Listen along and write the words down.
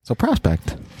So,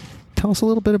 Prospect, tell us a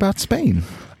little bit about Spain.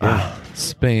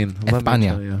 Spain. Let me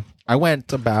tell you. I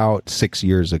went about 6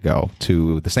 years ago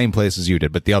to the same place as you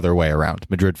did, but the other way around.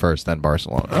 Madrid first, then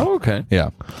Barcelona. Oh, okay. Yeah.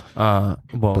 Well,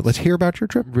 But let's hear about your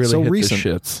trip. really so hit recent. the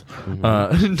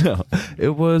shits. No,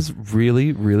 it was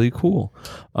really, really cool.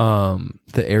 The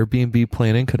Airbnb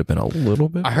planning could have been a little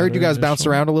bit. I heard you guys bounced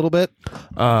around a little bit.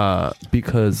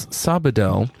 Because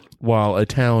Sabadell, while a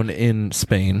town in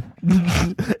Spain,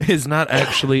 is not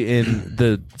actually in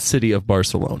the city of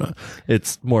Barcelona.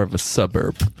 It's more of a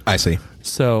suburb. I see.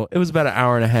 So it was about an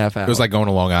hour and a half out. It was like going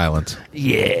to Long Island.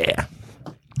 Yeah.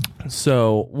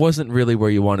 So wasn't really where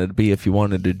you wanted to be if you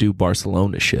wanted to do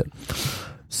Barcelona shit.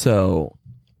 So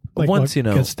Like once what,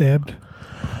 get stabbed.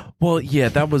 well, yeah,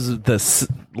 that was the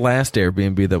last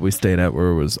Airbnb that we stayed at, where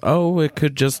it was, it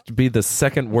could just be the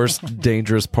second worst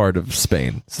dangerous part of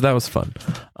Spain. So that was fun.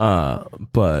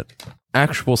 But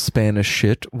actual Spanish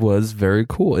shit was very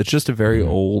cool. It's just a very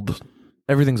old,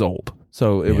 everything's old.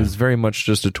 So it was very much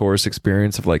just a tourist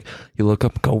experience of like, you look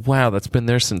up and go, wow, that's been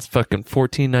there since fucking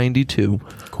 1492.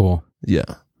 Cool.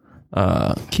 Yeah.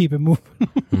 Keep it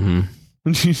moving.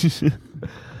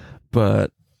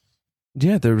 But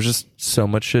yeah, there was just so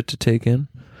much shit to take in.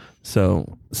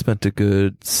 So spent a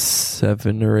good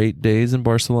 7 or 8 days in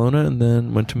Barcelona and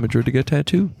then went to Madrid to get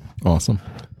tattooed. Awesome.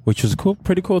 Which was a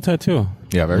pretty cool tattoo.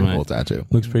 Yeah, very Right. cool tattoo.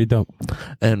 Looks pretty dope.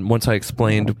 And once I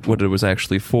explained what it was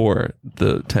actually for,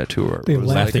 the tattooer They was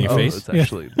laughed like, in your face? It's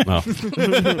actually Oh.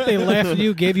 They laughed at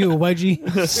you, gave you a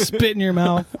wedgie, spit in your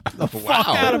mouth. The fuck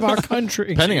out of our country.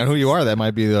 Depending on who you are, that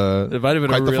might be It might have been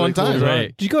quite a the really fun cool time. ride.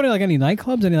 Right. Did you go to like any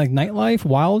nightclubs, any like nightlife,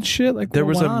 wild shit? Like There what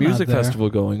was went a on out music there? festival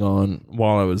going on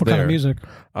while I was What there. kind of music?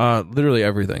 Literally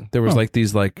everything. There was like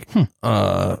these like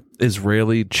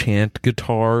Israeli chant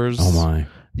guitars. Oh my.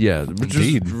 Yeah, which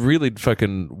Indeed. is really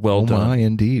fucking well Oh done. my,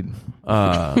 indeed.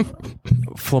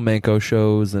 Flamenco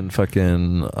shows and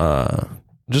fucking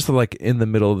just like in the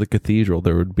middle of the cathedral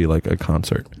there would be like a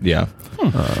concert. Yeah.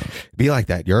 Be like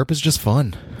that. Europe is just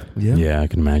fun. Yeah, I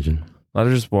can imagine. A lot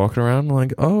of just walking around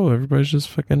like, oh, everybody's just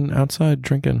fucking outside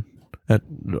drinking at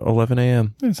 11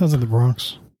 a.m. It sounds like the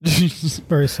Bronx.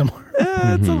 Very similar.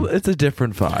 Yeah, it's a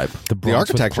different vibe. The Bronx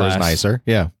with architecture is class. nicer.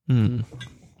 Yeah.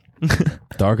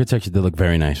 The architecture did look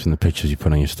very nice from the pictures you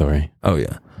put on your story. Oh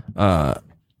yeah,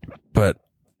 but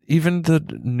even the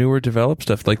newer developed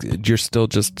stuff, like you're still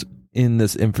just in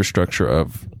this infrastructure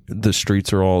of the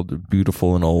streets are all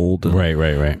beautiful and old. And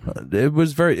Right. it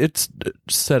was it's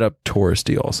set up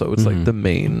touristy. Also, it's like the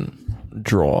main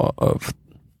draw of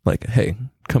like, hey,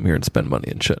 come here and spend money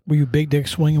and shit. Were you big dick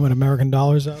swinging with American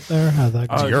dollars out there? How'd that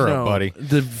go? It's Europe, buddy.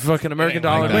 The fucking American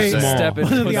dollar Wait, was small. stepping.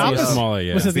 Was it the opposite? Smaller,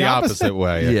 yeah. Was it The opposite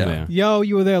way. Yeah. Yo,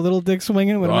 you were there, little dick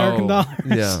swinging with American dollars.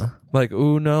 Yeah. Like,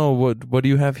 ooh, no, what do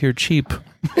you have here cheap?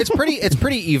 It's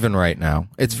pretty even right now.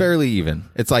 It's fairly even.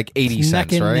 It's like 80 Neck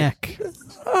cents, and right? neck.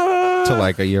 To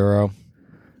like a euro.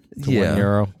 To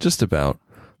 €1. Just about.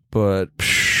 But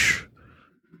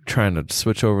trying to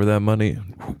switch over that money.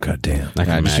 Oh, God damn. I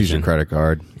can Just use your imagine. credit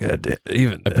card. God damn.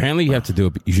 Even Apparently, you have to do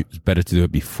it. It's better to do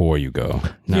it before you go,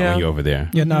 not Yeah. when you're over there.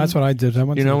 Yeah, no, that's what I did. I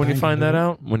went you to know the when you bank find and that did it.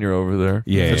 out? When you're over there.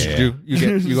 Yeah, That's what you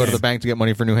do. You go to the bank to get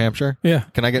money for New Hampshire. Yeah.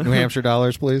 Can I get New Hampshire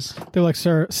dollars, please? They're like,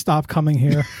 sir, stop coming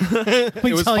here. It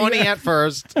was funny at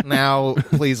first. Now,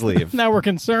 please leave. Now we're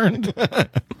concerned.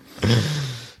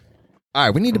 All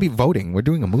right, we need to be voting. We're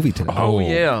doing a movie today. Oh,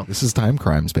 yeah. This is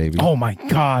Timecrimes, baby. Oh my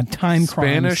God, Timecrimes.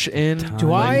 Spanish in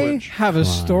Do language. I have a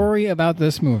story about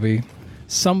this movie?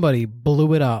 Somebody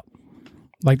blew it up,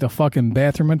 like the fucking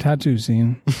bathroom and tattoo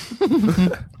scene.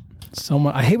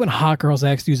 Someone, I hate when hot girls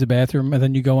ask to use the bathroom, and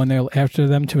then you go in there after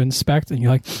them to inspect, and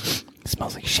you're like,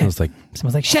 "Smells like shit. Smells like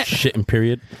Smells like shit." shit and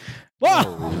period. Whoa,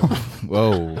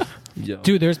 Whoa.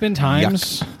 dude. There's been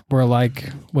times where like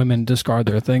women discard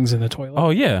their things in the toilet. Oh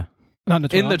yeah, not in the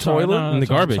toilet. in the I'm sorry, toilet? no, no, in the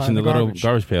sorry, garbage, sorry, in the little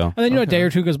garbage pail. And then a day or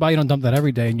two goes by, you don't dump that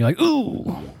every day, and you're like,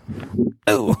 ooh.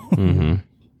 Mm-hmm.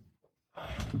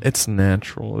 It's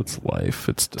natural. It's life.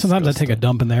 It's Sometimes I take a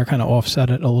dump in there, kind of offset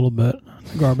it a little bit.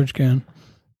 Garbage can.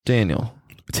 Daniel.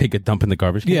 Take a dump in the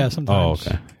garbage can? Yeah, sometimes.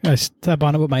 Oh, okay. I step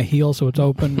on it with my heel so it's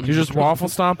open. You're just waffle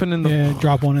stomping in the Yeah,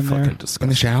 drop one in there. fucking In disgusting.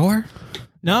 the shower?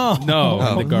 No.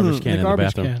 No, the garbage can The in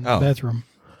garbage the bathroom. can. Oh. Bathroom.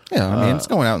 Yeah, I mean, it's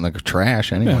going out in the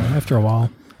trash anyway. Yeah, after a while.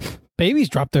 Babies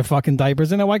drop their fucking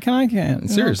diapers in it. Why can't I can't?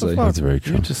 Seriously. What That's the fuck? very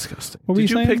You're true. disgusting. What were Did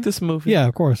you you saying? pick this movie? Yeah,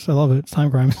 of course. I love it. It's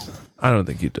Time Crimes. I don't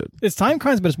think you did. It's Time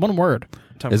Crimes, but it's one word.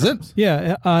 Is it?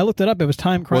 Yeah, I looked it up. It was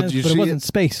Time Well, Crimes, did you but it see wasn't it?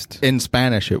 spaced. In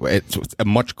Spanish, it's a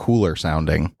much cooler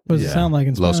sounding. What does it sound like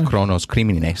in Los Spanish? Cronos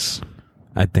Crímenes.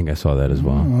 I think I saw that as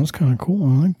well. Oh, that's kind of cool.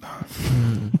 I like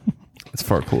that. It's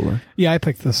far cooler. Yeah, I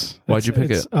picked this. Why'd you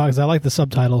pick it? Because I like the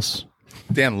subtitles.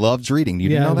 Dan loves reading. You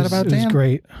didn't know that about it Dan? was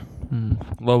great.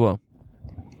 Lobo,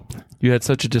 you had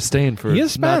such a disdain for He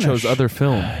is Spanish. Nacho's other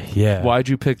film. Yeah. Why'd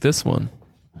you pick this one?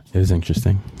 It was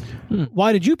interesting.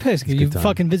 Why did you pick? You time.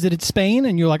 fucking visited Spain,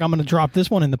 and you're like, I'm going to drop this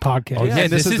one in the podcast. Oh, yeah,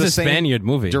 this is the a same Spaniard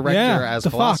movie. Director Yeah, as the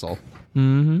fuck? Colossal.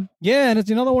 Mm-hmm. Yeah, and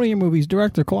it's another one of your movies,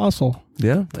 director Colossal.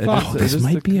 Yeah. Fuck. This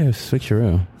might be a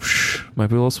switcheroo. Might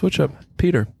be a little switch up.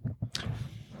 Peter,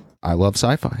 I love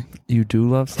sci-fi. you do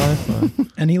love sci-fi.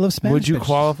 And he loves Spanish. Would you bitches.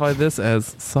 qualify this as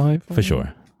sci-fi? For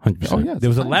sure. 100%. Oh, yeah, it's there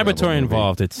was a a time laboratory travel movie.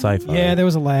 involved. It's sci-fi. Yeah, there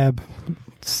was a lab.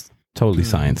 It's totally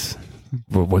science.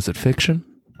 Was it fiction?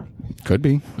 Could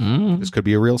be. This could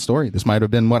be a real story. This might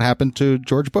have been what happened to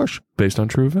George Bush, Based on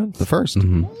true events? the first.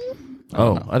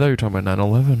 Oh, I thought you were talking about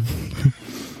 9/11.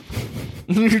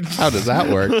 How does that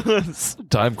work?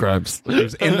 Time crimes. He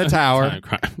was in the tower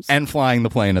Timecrimes. and flying the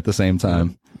plane at the same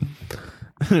time.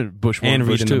 Bush 1, And Bush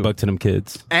reading 2. the book to them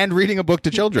kids. And reading a book to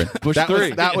children. that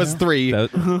 3. was three That-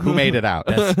 who made it out.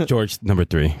 That's George number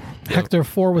 3. Hector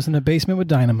 4 was in the basement with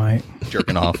dynamite.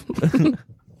 Jerking off.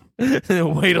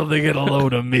 Wait till they get a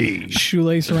load of me.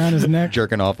 Shoelace around his neck.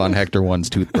 Jerking off on Hector 1's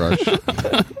toothbrush.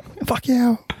 Fuck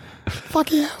you.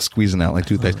 Fuck you. Squeezing out like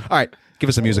toothpaste. All right. Give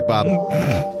us some music, Bob.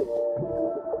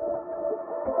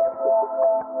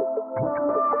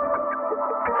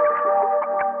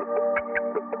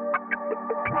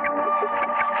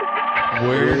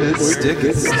 Where does stick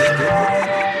it?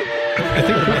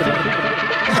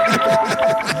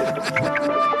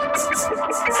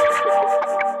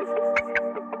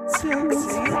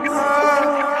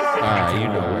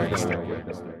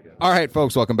 All right,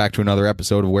 folks, welcome back to another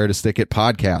episode of Where to Stick It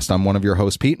podcast. I'm one of your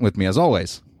hosts, Pete, and with me, as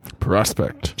always.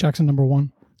 Prospect. Jackson number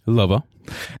 1. Lobo.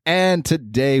 And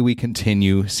today we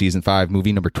continue season 5,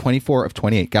 movie number 24 of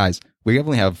 28. Guys, we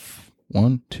only have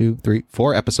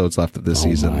 4 episodes left of this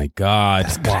season. Oh my God.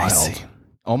 Wild.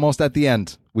 Almost at the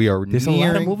end. We are There's a lot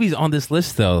of nearing. movies on this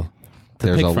list, though. to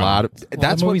There's pick a from. lot of.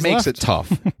 That's what movies makes left. it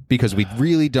tough because we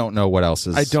really don't know what else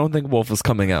is. I don't think Wolf is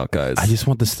coming out, guys. I just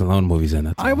want the Stallone movies in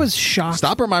it. I was shocked.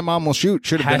 Stop or My Mom Will Shoot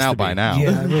should have been Has out to be. by now.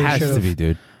 Yeah, I really Has to should've. be,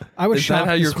 dude. I was Is shocked. that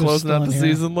how you're this was closing still out in the here.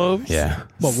 season, Lobes? Yeah.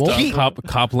 But Wolf?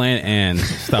 Copland and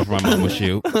Stop Where My Mom Will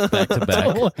Shoot. Back to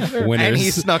back. Winners. And he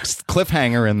snuck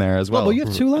Cliffhanger in there as well. Well, you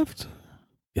have 2 left?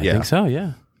 I Yeah. think so,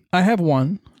 yeah. I have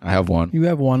 1. I have one. You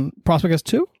have 1. Prospect has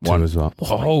 2? One as well.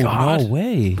 Oh, my God. no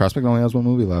way. Prospect only has one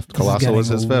movie left. This is Colossal is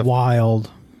his getting 5th.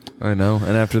 Wild. I know.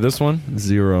 And after this one,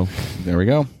 0. There we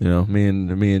go. You know, me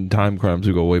and Time Crimes,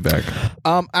 we go way back.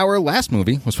 Our last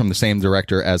movie was from the same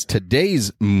director as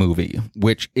today's movie,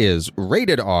 which is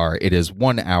rated R. It is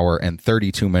 1 hour and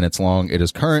 32 minutes long. It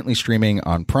is currently streaming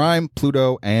on Prime,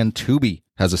 Pluto, and Tubi.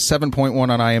 Has a 7.1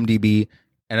 on IMDb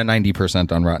and a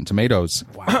 90% on Rotten Tomatoes.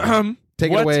 Wow.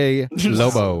 Take it What? away,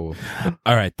 Lobo.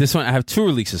 All right, this one, I have 2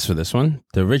 releases for this one.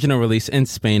 The original release in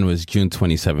Spain was June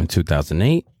 27,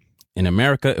 2008. In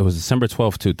America, it was December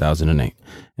 12, 2008.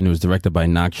 And it was directed by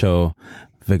Nacho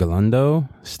Vigalondo,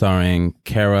 starring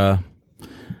Cara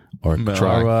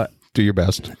Do your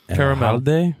best. Caramel.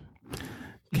 Alde,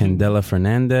 Candela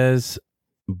Fernandez,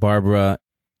 Barbara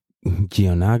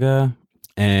Gionaga,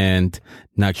 and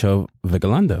Nacho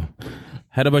Vigalondo.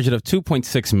 Had a budget of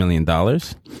 $2.6 million.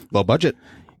 Low budget.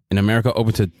 In America,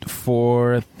 opened to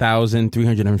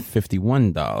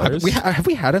 $4,351. Have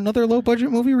we had another low budget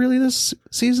movie really this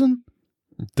season?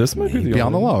 This might be the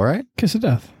Beyond the only Law, right? Kiss of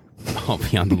Death. Oh,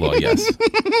 Beyond the Law, yes.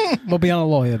 Well, Beyond the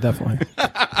Law, yeah, definitely.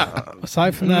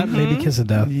 Aside from that, maybe Kiss of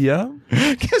Death. Yeah.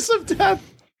 Kiss of Death.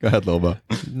 Go ahead, Lobo.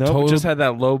 No, Total- just had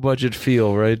that low budget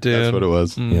feel, right, Dan? That's what it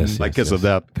was. Yes, Like yes, Kiss of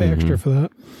yes. Death. Pay extra for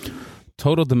that.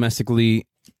 Total domestically,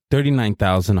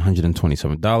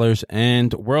 $39,127,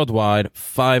 and worldwide,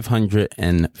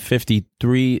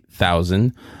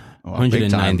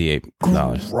 $553,198.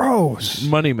 Gross.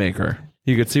 Moneymaker.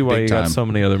 You could see why Big you time. got so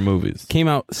many other movies. Came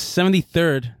out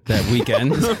 73rd that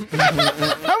weekend. How is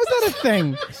that a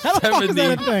thing? How the fuck is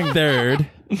that a thing? 73rd.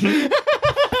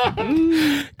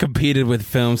 Competed with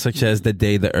films such as The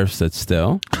Day the Earth Stood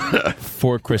Still,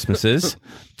 Four Christmases,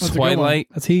 That's a good one. Twilight,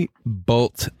 That's heat.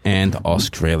 Bolt, and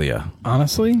Australia.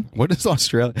 Honestly, What is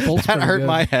Australia? Bolt's That pretty hurt good.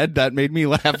 my head. That made me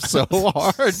laugh so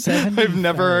hard. I've 70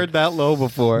 never heard that low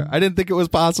before. I didn't think it was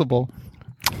possible.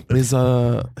 Is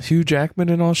Hugh Jackman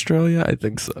in Australia? I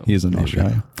think so. He's in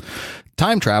Australia.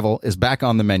 Time travel is back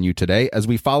on the menu today as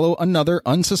we follow another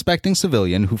unsuspecting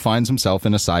civilian who finds himself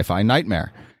in a sci-fi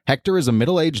nightmare. Hector is a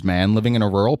middle-aged man living in a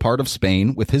rural part of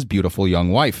Spain with his beautiful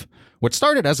young wife. What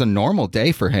started as a normal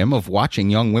day for him of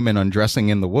watching young women undressing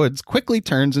in the woods quickly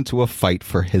turns into a fight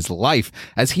for his life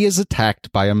as he is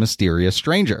attacked by a mysterious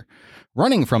stranger.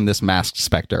 Running from this masked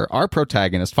specter, our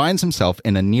protagonist finds himself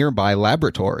in a nearby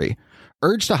laboratory.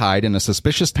 Urged to hide in a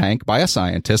suspicious tank by a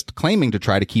scientist claiming to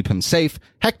try to keep him safe,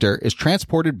 Hector is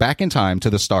transported back in time to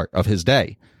the start of his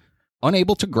day.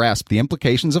 Unable to grasp the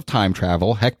implications of time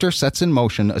travel, Hector sets in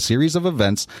motion a series of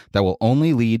events that will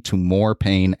only lead to more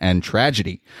pain and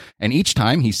tragedy. And each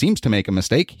time he seems to make a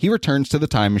mistake, he returns to the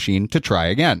time machine to try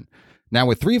again. Now,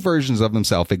 with 3 versions of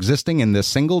himself existing in this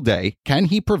single day, can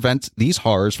he prevent these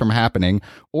horrors from happening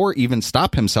or even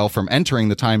stop himself from entering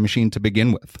the time machine to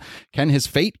begin with? Can his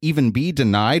fate even be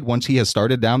denied once he has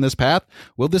started down this path?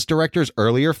 Will this director's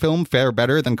earlier film fare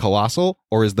better than Colossal,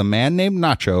 or is the man named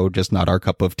Nacho just not our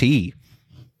cup of tea?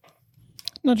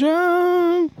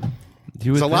 Nacho.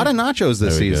 There's a lot of nachos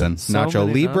this Very good. season. So Nacho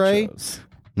many Libre, nachos.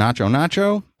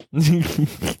 Nacho.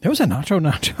 There was a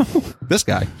Nacho. This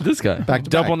guy. This guy. Back to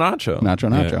Double back. nacho.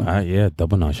 Nacho. Yeah,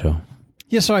 double nacho.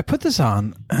 Yeah, so I put this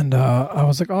on, and I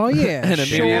was like, oh, yeah. And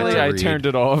immediately I Read. turned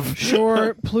it off.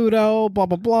 Short, Pluto, blah,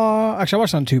 blah, blah. Actually, I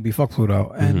watched it on Tubi. Fuck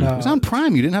Pluto. And It was on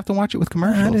Prime. You didn't have to watch it with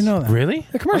commercials. I didn't know that. Really?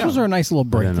 The commercials are a nice little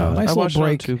break, I didn't know though. that. Nice I little watched it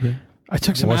on break. Tubi. I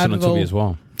took some Watched it on Tubi as Advil.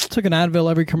 well. Took an Advil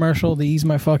every commercial to ease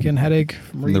my fucking headache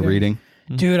from The reading.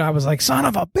 Dude, I was like, son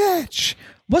of a bitch.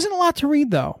 Wasn't a lot to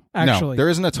read, though, actually. No, there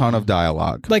isn't a ton of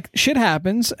dialogue. Like, shit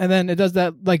happens, and then it does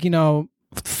that, like,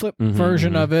 flip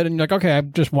version of it, and you're like, okay,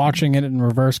 I'm just watching it in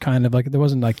reverse, kind of. Like, there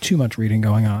wasn't, like, too much reading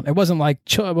going on. It wasn't like,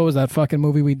 what was that fucking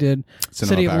movie we did? Cinema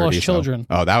City of Lost Paradiso. Children.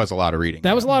 Oh, that was a lot of reading.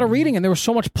 That was a lot of reading, and there was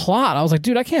so much plot. I was like,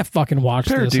 dude, I can't fucking watch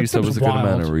this. Paradiso was a good wild.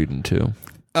 amount of reading, too.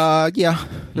 Yeah.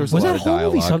 There was a Was lot that of whole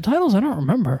movie dialogue. subtitles? I don't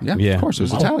remember. Yeah, Yeah. of course. It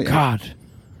was Oh, Italian. God.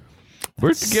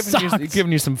 We're Sucks.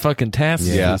 giving you some fucking tasks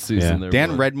Yeah. this season. Yeah. there, Dan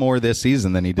bud. read more this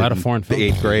season than he did lot of in foreign the films.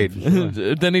 8th grade.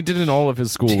 Than he did in all of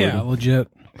his schooling. Yeah, legit.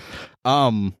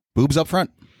 Boobs up front.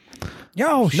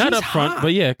 Yo, she's Not up front, hot.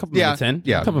 but yeah, a couple Yeah, minutes in.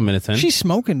 yeah. A couple minutes in. She's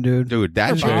smoking, dude. Dude,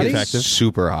 that Her chick body's is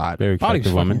super hot. very Body's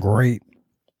attractive fucking woman. great.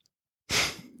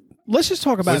 Let's just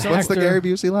talk about What's the Hector. Gary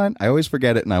Busey line? I always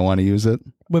forget it and I want to use it.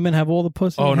 Women have all the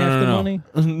pussy Oh, and no, half no, the no. money.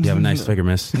 You have a nice figure,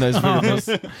 miss. Nice figure, miss.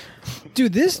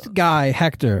 Dude, this guy,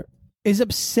 Hector, is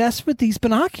obsessed with these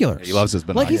binoculars. He loves his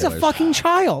Like he's a binoculars. fucking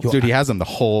child. Dude, he has them the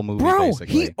whole movie, Bro, basically.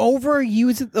 he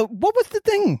overused what was the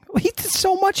thing? He did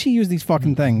so much he used these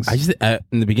fucking things. I just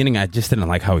in the beginning, I just didn't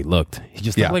like how he looked. He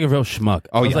just Yeah. looked like a real schmuck.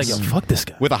 Oh, I was yes. like, yo, fuck this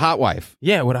guy. With a hot wife.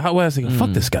 Yeah, with a hot ass, like,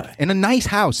 fuck this guy. In a nice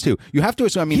house, too. You have to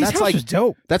assume, I mean, His that's house like was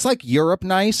dope. That's like Europe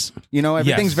nice. You know,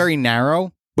 everything's Yes. very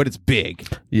narrow, but it's big.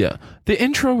 Yeah. The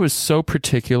intro was so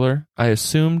particular, I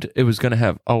assumed it was going to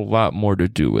have a lot more to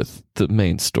do with the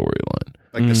main storyline.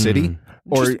 Like the city.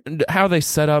 Or Just how they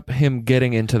set up him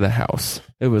getting into the house.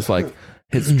 It was like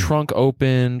his trunk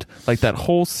opened, like that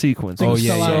whole sequence. Things It was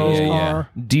fell out of his so car.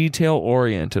 detail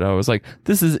oriented. I was like,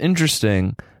 this is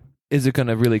interesting. Is it going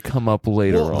to really come up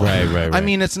later on? Right. I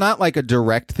mean, it's not like a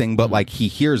direct thing, but like he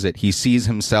hears it. He sees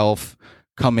himself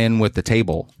come in with the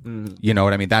table. You know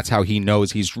what I mean? That's how he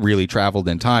knows he's really traveled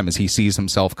in time, is he sees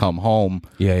himself come home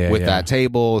with that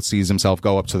table, sees himself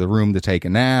go up to the room to take a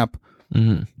nap.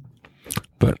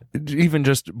 But even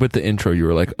just with the intro, you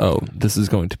were like, oh, this is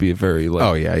going to be a very, like,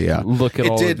 Oh, yeah. look at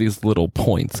It all did- of these little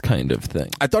points kind of thing.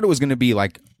 I thought it was going to be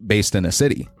like based in a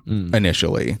city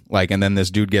initially. Like, and then this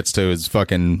dude gets to his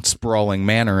fucking sprawling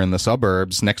manor in the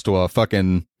suburbs next to a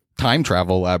fucking time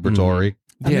travel laboratory.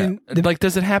 Yeah. mean, Like,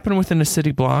 does it happen within a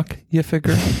city block, you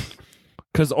figure?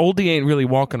 Because Oldie ain't really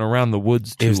walking around the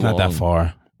woods too It's not that long.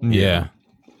 far. Yeah.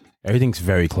 Everything's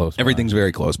very close. by. Everything's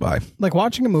very close by. Like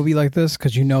watching a movie like this,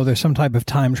 because you know there's some type of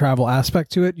time travel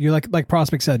aspect to it. You're like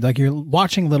Prospect said, like you're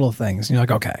watching little things. And you're like,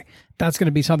 okay, that's going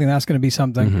to be something. That's going to be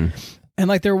something. And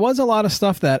like there was a lot of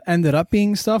stuff that ended up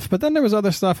being stuff, but then there was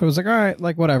other stuff. It was like, all right,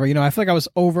 like whatever. You know, I feel like I was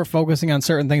over focusing on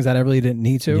certain things that I really didn't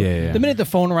need to. Yeah. The minute the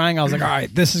phone rang, I was like, all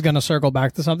right, this is going to circle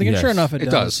back to something. And Yes. sure enough, it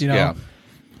does. You know, Yeah.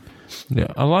 Yeah,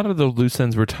 a lot of the loose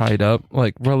ends were tied up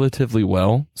like relatively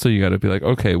well, so you got to be like,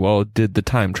 okay, well, did the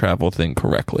time travel thing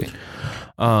correctly?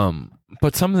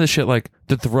 But some of the shit, like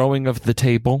the throwing of the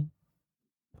table,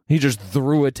 he just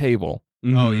threw a table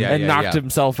Oh, yeah. and knocked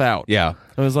himself out. Yeah.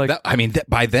 I was like, That, I mean,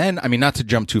 by then, I mean, not to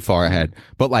jump too far ahead,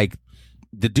 but like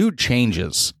the dude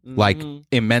changes like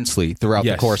immensely throughout the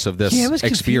Yes. course of this Yeah, it was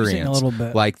confusing experience. a little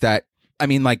bit. Like that. I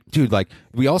mean, like, dude, like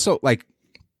we also like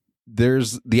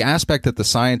there's the aspect that the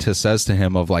scientist says to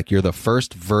him of like, you're the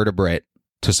first vertebrate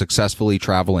to successfully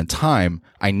travel in time.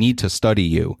 I need to study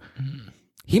you.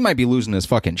 He might be losing his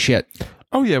fucking shit.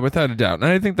 oh yeah, without a doubt, and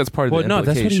I think that's part of Well, the no,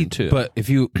 that's what implication he. too. But if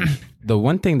you, the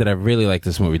one thing that I really like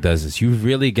this movie does is you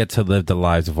really get to live the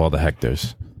lives of all the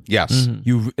Hectors. Yes.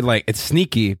 You like it's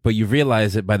sneaky, but you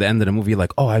realize it by the end of the movie. You're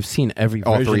like, oh, I've seen every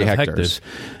All version three of Hectors.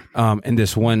 in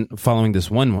this one, following this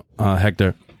one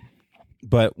Hector.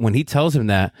 But when he tells him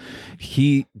that,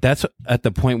 that's at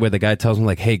the point where the guy tells him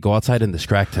like, "Hey, go outside and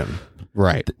distract him."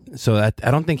 Right. So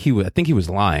I don't think I think he was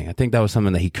lying. I think that was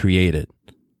something that he created.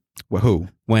 Well, who?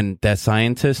 When that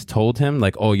scientist told him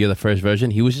like, "Oh, you're the first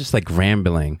version," he was just like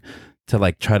rambling to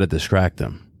like try to distract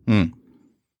him.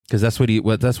 Because that's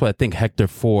what I think Hector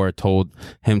 4 told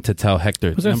him to tell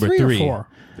Hector. Was there number 3 or 4?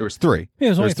 There was 3. Yeah, it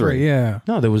was only 3. Yeah.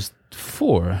 No, there was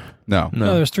 4. No,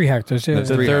 there's 3 Hectors. Yeah.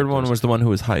 The third one was the one who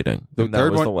was hiding. The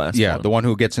third one, the last yeah, one. the one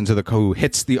who gets into who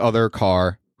hits the other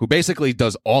car, who basically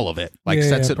does all of it, like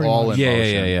sets it all much. in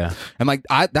motion. Yeah. And like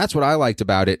that's what I liked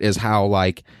about it is how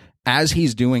like as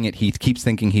he's doing it, he keeps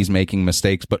thinking he's making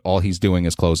mistakes, but all he's doing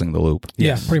is closing the loop.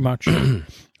 Yeah, pretty much.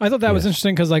 I thought that was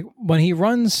interesting because, like, when he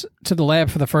runs to the lab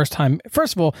for the first time,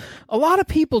 first of all, a lot of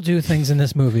people do things in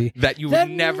this movie That you would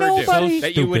never do.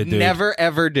 That you would Stupid, dude. never,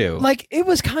 ever do. Like, it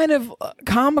was kind of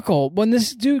comical when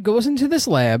this dude goes into this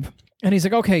lab and he's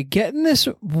like, okay, get in this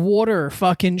water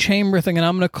fucking chamber thing and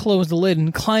I'm going to close the lid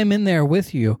and climb in there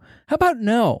with you. How about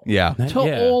no? Yeah. To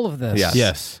Yeah. all of this.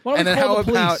 Yes. Why don't And we then call how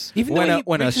the about police? Even though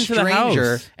when he a breaks into the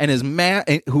stranger house. and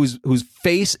his whose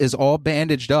face is all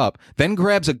bandaged up, then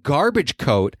grabs a garbage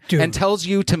coat Dude. and tells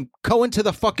you to go into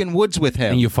the fucking woods with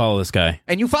him, And you follow this guy.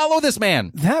 and you follow this man.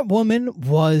 That woman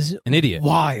was An idiot. Yes.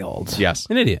 wild.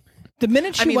 An idiot. The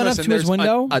minute she went listen, up to his there's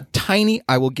window,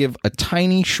 I will give a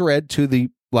tiny shred to the,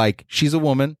 like, she's a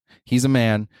woman, he's a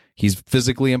man, he's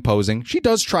physically imposing. She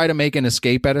does try to make an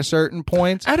escape at a certain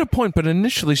point. At a point, but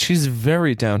initially she's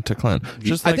very down to Glenn.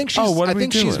 Just like, I think she's, oh, what are I we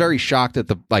think doing? she's very shocked at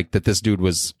that this dude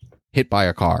was hit by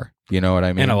a car. You know what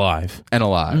I mean? And alive. And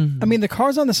alive. I mean, the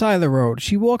car's on the side of the road.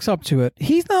 She walks up to it.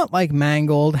 He's not like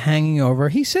mangled, hanging over.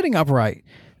 He's sitting upright,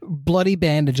 bloody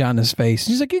bandage on his face.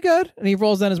 She's like, "You good?" And he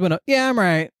rolls down his window. "Yeah, I'm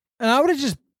right." And I would have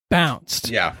just bounced.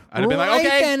 Yeah. I'd have been right like,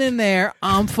 okay. then and there,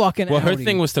 I'm fucking Well, her outie.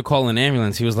 thing was to call an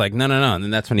ambulance. He was like, no. And then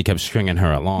that's when he kept stringing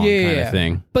her along, kind of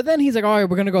thing. But then he's like, "All right,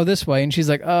 we're gonna go this way," and she's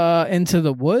like, into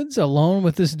the woods alone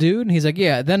with this dude." And he's like,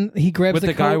 "Yeah." Then he grabs with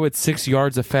the guy coat. with 6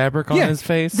 yards of fabric on his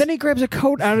face. Then he grabs a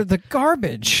coat out of the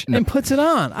garbage and puts it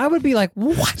on. I would be like,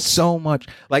 "What?" So much.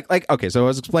 Like, okay, so I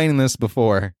was explaining this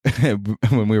before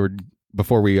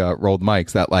before we rolled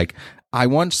mics that like I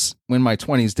once in my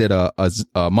 20s did a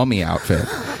mummy outfit.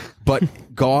 But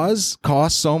gauze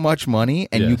costs so much money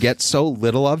and you get so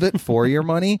little of it for your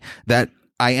money that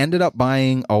I ended up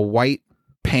buying a white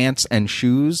pants and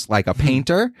shoes like a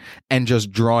painter and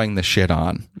just drawing the shit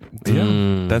on.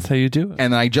 Yeah, that's how you do it.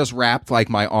 And I just wrapped like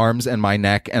my arms and my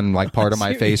neck and like part of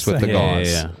my face with the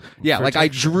gauze. Yeah, like I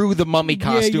drew the mummy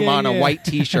costume on a white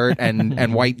t-shirt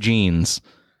and white jeans.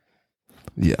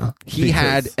 Yeah.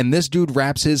 And this dude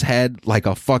wraps his head like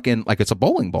a fucking, like it's a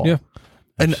bowling ball. Yeah.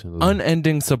 An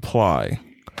unending supply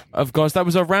of gauze that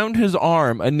was around his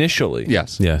arm initially.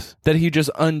 Yes. That he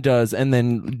just undoes and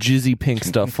then jizzy pink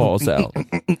stuff falls out.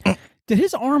 Did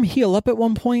his arm heal up at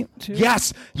one point? Too?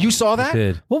 Yes. You saw that?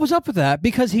 Did. What was up with that?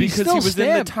 Because he still was stabbed.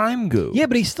 in the time goo. Yeah,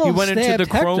 but he still He went into stabbed the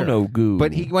chrono goo.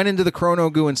 But he went into the chrono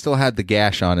goo and still had the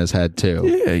gash on his head too.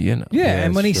 Yeah, you know. Yeah,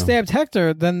 and when he true. stabbed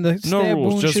Hector, then the stab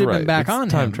rules, wound just should have right. been back It's on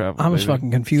time him. travel, I was baby.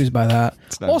 fucking confused by that.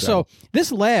 not Also,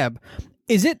 this lab,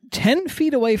 is it 10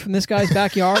 feet away from this guy's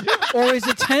backyard or is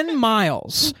it 10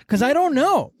 miles? Because I don't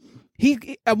know.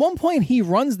 He at one point he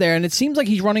runs there and it seems like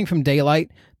he's running from daylight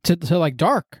to like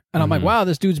dark. And I'm like, wow,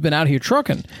 this dude's been out here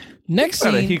trucking. Next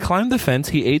scene, He climbed the fence.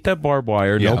 He ate that barbed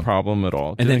wire. Yeah. No problem at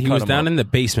all. And then he was down in the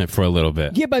basement for a little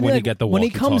bit. yeah, but I mean, when he like, got the when he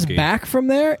comes walkie-talkie. back from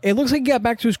there, it looks like he got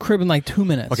back to his crib in like 2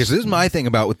 minutes. Okay, so this is my thing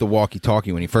about with the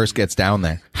walkie-talkie when he first gets down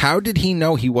there. How did he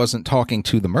know he wasn't talking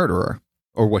to the murderer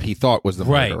or what he thought was the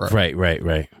murderer?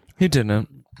 Right. He didn't.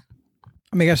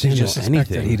 I mean, I guess he Didn't just know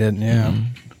suspected anything. he didn't. Yeah.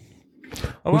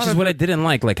 Which is what I didn't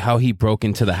like how he broke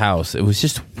into the house. It was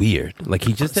just weird. Like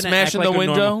he just didn't Smashing act like the a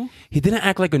window? normal- he didn't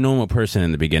act like a normal person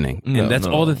in the beginning, No, and that's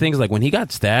no. all the things. Like when he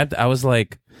got stabbed, I was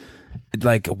like,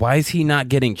 why is he not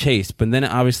getting chased? But then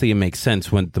obviously it makes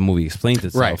sense when the movie explains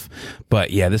itself. Right.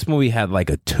 But yeah, this movie had like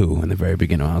a 2 in the very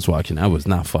beginning when I was watching. I was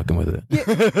not fucking with it.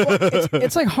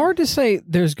 It's like hard to say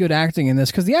there's good acting in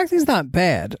this because the acting's not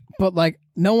bad, but like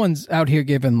no one's out here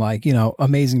giving like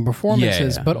amazing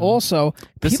performances. Yeah. But also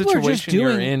The people are just situation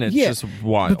you're doing in, it's just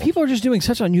wild. But people are just doing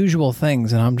such unusual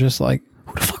things, and I'm just like,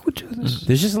 who the fuck would do this?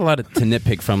 There's just a lot to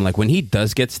nitpick from. Like when he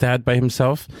does get stabbed by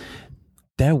himself,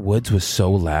 that woods was so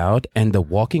loud, and the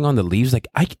walking on the leaves, like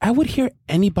I would hear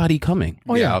anybody coming.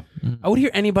 Oh yeah. I would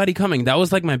hear anybody coming. That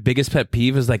was like my biggest pet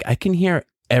peeve is like I can hear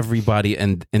everybody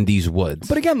in these woods.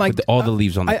 But again, like with all the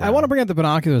leaves on the I ground. want to bring up the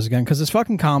binoculars again because it's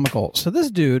fucking comical. So this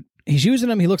dude, he's using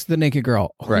them. He looks at the naked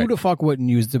girl. Who Right. the fuck wouldn't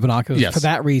use the binoculars Yes. for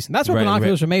that reason? That's what Right,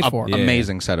 binoculars right. are made for. Yeah.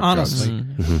 Amazing set of Honestly.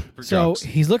 drugs. For So drugs.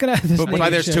 he's looking at this. But why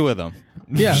naked there's shit. two of them?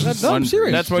 Yeah, I'm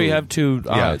serious. That's why you have two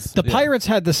eyes. The pirates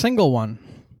had the single one,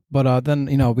 but then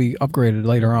we upgraded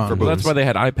later on. Well, that's why they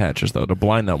had eye patches though to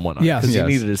blind that one eye. Yes. because Yes. you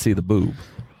needed to see the boob.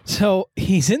 So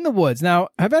he's in the woods now.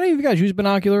 Have any of you guys used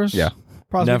binoculars? Yeah.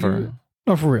 Never.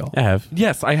 No, for real. I have.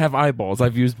 Yes, I have eyeballs.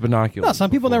 I've used binoculars. No,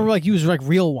 some people before. never use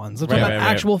real ones. They're talking Right, about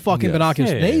right. actual fucking Yes.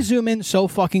 binoculars. Yeah, They yeah. zoom in so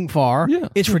fucking far. Yeah.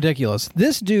 It's ridiculous.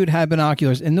 This dude had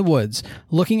binoculars in the woods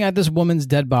looking at this woman's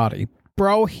dead body.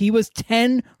 Bro, he was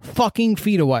 10 fucking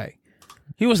feet away.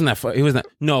 He wasn't that far. He was not.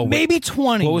 No. Maybe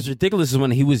 20. What was ridiculous is when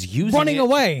he was using running it,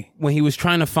 away. when he was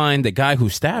trying to find the guy who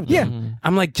stabbed him.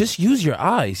 I'm like, just use your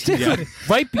eyes. He's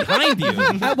right behind you.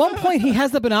 At one point, he has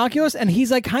the binoculars and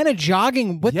he's like kind of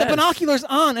jogging with the Yes. binoculars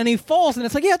on, and he falls. And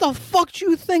it's like, yeah, the fuck do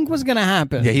you think was gonna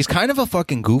happen? Yeah, he's kind of a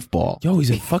fucking goofball. Yo, he's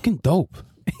a fucking dope.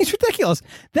 He's ridiculous.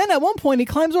 Then at one point, he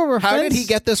climbs over a How fence. did he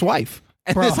get this wife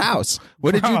and Bro. this house?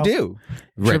 What did you Bro. do?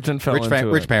 Tripped and fell into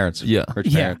rich it. parents. Yeah. Rich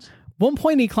Yeah. parents. One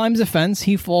point, he climbs a fence.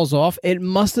 He falls off. It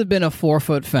must have been a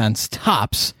 4-foot fence,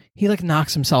 tops. He like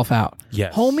knocks himself out.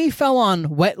 Yes. Homie fell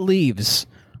on wet leaves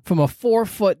from a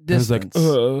 4-foot I was like,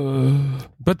 distance.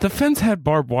 But the fence had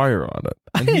barbed wire on it,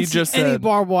 I and didn't he see just any said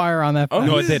barbed wire on that fence.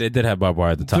 no, it did. It did have barbed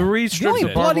wire at the top. 3 The strips only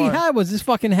of blood barbed he wire. had was his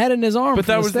fucking head and his arm. But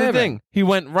from that was the stabbing. thing. He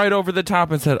went right over the top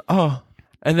and said, "Oh,"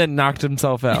 and then knocked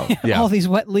himself out. Yeah. All these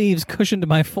wet leaves cushioned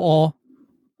my fall.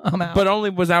 I'm out. But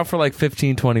only was out for like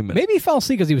 15, 20 minutes. maybe he fell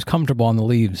asleep because he was comfortable on the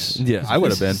leaves. Yeah. I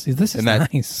would have been. This is in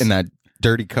that nice. in that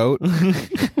dirty coat.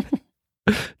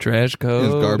 Trash His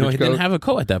coat. garbage No, he coat. didn't have a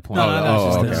coat at that point. No, no, no,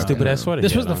 it's just okay. Stupid ass sweater.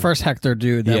 This he was had the on. first Hector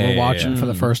dude that Yeah, we're yeah, watching yeah. for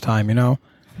the first time,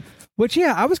 Which,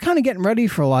 yeah, I was kind of getting ready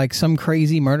for like some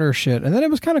crazy murder shit. And then it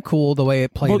was kind of cool the way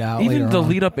it played Well, out. even later the on.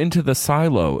 lead up into the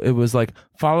silo, it was like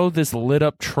follow this lit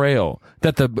up trail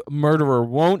that the murderer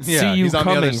won't see you he's on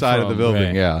coming the other side of the from. building.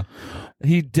 Right. Yeah.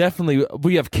 He definitely.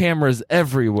 We have cameras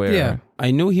everywhere. Yeah.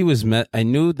 I knew he was I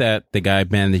knew that the guy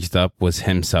bandaged up was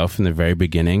himself in the very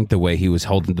beginning. The way he was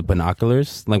holding the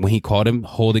binoculars, like when he caught him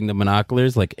holding the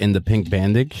binoculars, like in the pink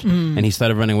bandage, and he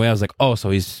started running away. I was like, oh, so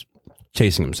he's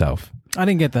chasing himself. I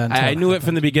didn't get that. Until I knew it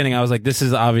from the beginning. I was like, this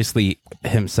is obviously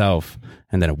himself,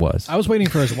 and then it was. I was waiting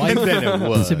for his wife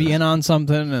to be in on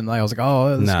something. And I was like,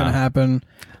 oh, this is Nah. going to happen.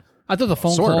 I thought the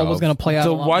phone Sort call of. was going to play out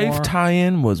The a lot wife more.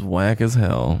 tie-in was whack as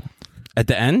hell. At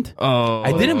the end, Oh,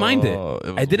 I didn't mind it.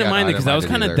 was- I didn't Yeah, mind no, it because I I was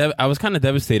didn't kind either. of I was kind of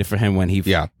devastated for him when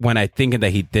when I think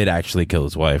that he did actually kill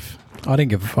his wife. I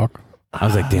didn't give a fuck. I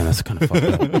was like, damn, that's kind of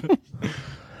fucked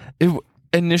up.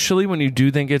 Initially, when you do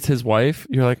think it's his wife,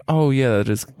 you're like, oh yeah, that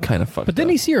is kind of fucked. But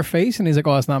didn't he see her face and he's like,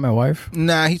 oh, that's not my wife?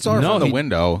 Nah, he saw her No, from the he-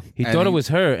 window. He and thought it was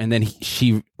her, and then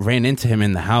she ran into him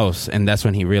in the house, and that's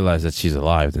when he realized that she's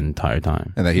alive the entire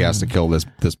time. and that he has to kill this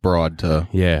broad to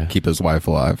Yeah. keep his wife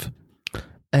alive.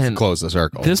 And Close the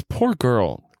circle. this poor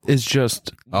girl is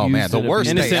just. Oh, man, used the and worst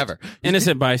abused. day Innocent, ever.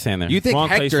 innocent bystander. You think Wrong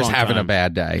place, Hector's wrong having a time.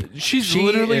 bad day? She She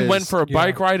literally is- went for a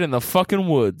bike ride in the fucking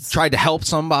woods Tried to help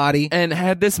somebody. and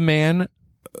had this man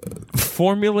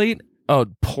formulate a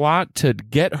plot to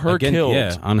get her Again, killed.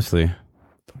 Yeah, honestly.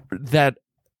 That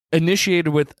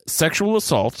initiated with sexual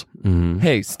assault. Mm-hmm.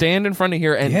 Hey, stand in front of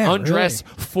here and Yeah, undress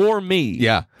for me.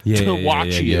 Yeah. to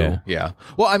watch you. Yeah.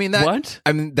 Well, I mean What?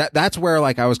 that's where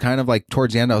like I was kind of like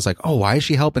towards the end I was like, "Oh, why is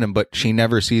she helping him?" But she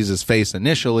never sees his face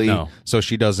initially, No. so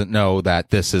she doesn't know that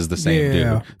this is the same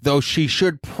Yeah. dude. Though she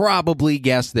should probably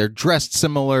guess they're dressed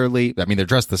similarly. I mean, they're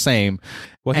dressed the same.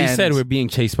 Well, he And- said we're being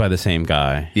chased by the same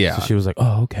guy. Yeah. So she was like,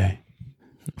 oh, okay.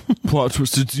 Plot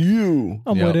twist, it's you.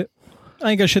 I'm Yep. with it.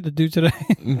 I ain't got shit to do today.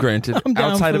 Granted, I'm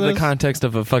down outside for of the this. context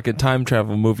of a fucking time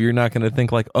travel movie, you're not going to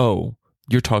think like, oh,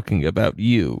 you're talking about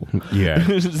you.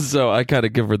 Yeah. So I kind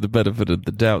of give her the benefit of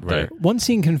the doubt there. One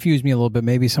scene confused me a little bit.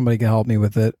 Maybe somebody can help me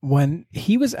with it. When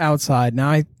he was outside,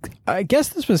 now I guess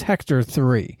this was Hector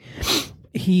 3.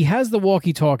 He has the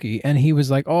walkie-talkie, and he was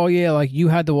like, oh, yeah, like you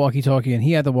had the walkie-talkie, and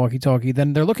he had the walkie-talkie.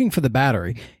 Then they're looking for the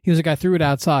battery. He was like, I threw it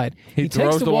outside. He takes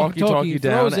throws the walkie-talkie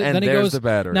down, throws it, and then he there's goes, the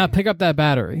battery. Now pick up that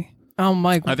battery. I'm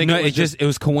like, I think No, it was it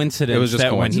was coincidence. It was just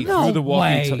that when he coincidence. threw the No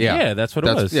walkie. way. Yeah, that's what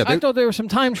it was. Yeah, I thought there was some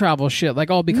time travel shit.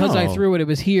 Like, oh, because I No. threw it, it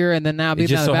was here, and then now, It now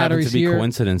just the so happened battery's to be here.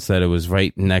 coincidence that it was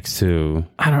right next to.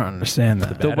 I don't understand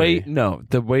that. The way battery.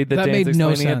 the way that That Dan's made no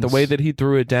explaining it, the sense. way that he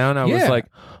threw it down, I was Yeah. like,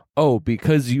 oh,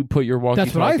 because you put your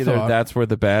walkie-talkie there, thought. that's where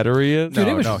the battery is? Dude,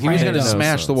 it was He was going to random.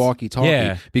 smash the walkie-talkie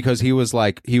Yeah. because he was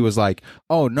like,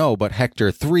 oh no, but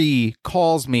Hector 3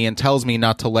 calls me and tells me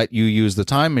not to let you use the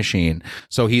time machine.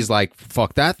 So he's like,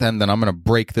 fuck that then I'm going to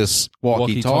break this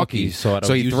walkie-talkie. So I don't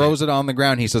So he use throws it on the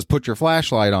ground. He says, put your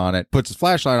flashlight on it. Puts his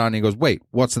flashlight on. And he goes, wait,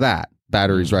 what's that?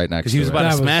 Battery's right next Because to he was it. about to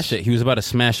That was- smash it. He was about to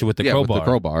smash it with the Yeah, crowbar. with the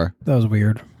crowbar. That was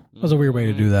weird. That was a weird way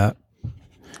to do that.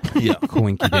 Yeah,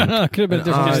 coinky dink. Could have been a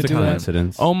different way Just to a do that.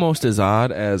 coincidence. Almost as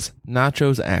odd as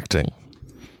Nacho's acting.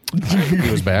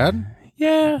 He was bad?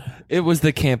 Yeah. It was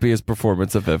the campiest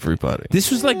performance of everybody.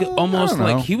 This was like almost I don't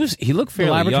know. like he looked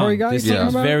fairly laboratory young. guy This you're talking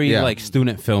was about? very Yeah. like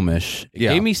student filmish. It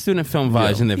Yeah. gave me student film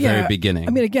vibes in the very beginning.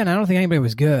 I mean, again, I don't think anybody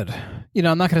was good. You know,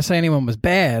 I'm not going to say anyone was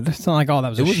bad. It's not like, oh, that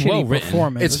was a It was shitty well written.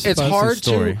 performance. It's but- hard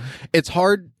story. it's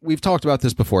hard. We've talked about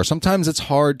this before. Sometimes it's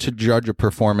hard to judge a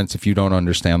performance if you don't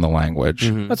understand the language.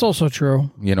 That's also true.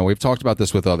 You know, we've talked about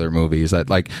this with other movies that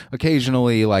like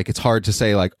occasionally like it's hard to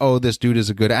say like, oh, this dude is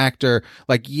a good actor.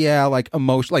 Like, yeah, like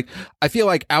emotion. Like I feel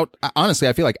like honestly,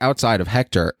 I feel like outside of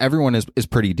Hector, everyone is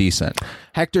pretty decent.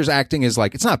 Hector's acting is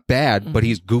like, it's not bad, but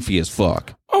he's goofy as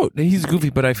fuck. Oh, he's goofy,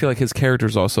 but I feel like his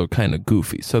character's also kind of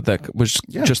goofy. So that was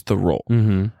just the role.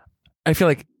 Mm-hmm. I feel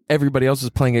like everybody else is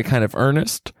playing it kind of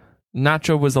earnest.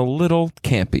 Nacho was a little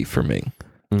campy for me,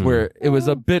 where it was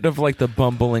a bit of like the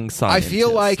bumbling scientist. I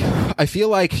feel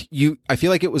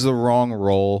like it was the wrong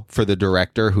role for the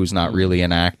director who's not really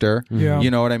an actor. Yeah. You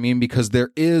know what I mean? Because there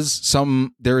is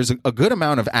a good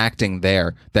amount of acting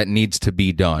there that needs to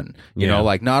be done. You Yeah. know,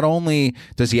 like not only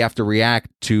does he have to react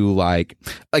to like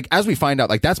as we find out,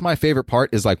 like that's my favorite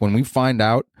part is like when we find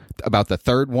out about the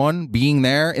third one being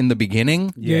there in the beginning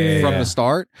from the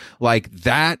start, like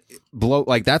that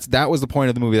that was the point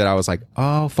of the movie that I was like,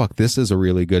 oh fuck, this is a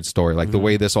really good story, like the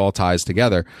way this all ties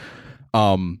together.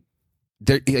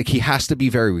 Like he has to be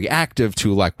very reactive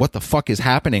to like, what the fuck is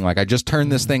happening? Like I just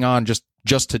turned this thing on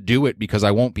just to do it because I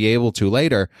won't be able to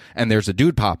later, and there's a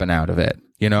dude popping out of it,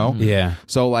 you know? Yeah.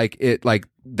 So like it, like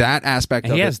that aspect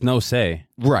And of he it, has no say.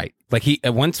 right? Like he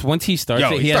once he starts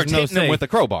it, He has starts no hitting say him with a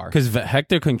crowbar. because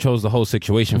Hector controls the whole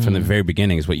situation from the very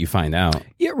beginning. Is what you find out.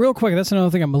 Yeah, real quick, that's another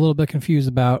thing I'm a little bit confused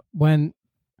about.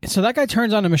 So that guy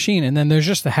turns on a machine, and then there's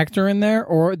just the Hector in there,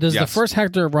 or does the Yes. first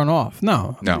Hector run off?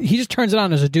 No. He just turns it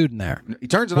on as a dude in there. He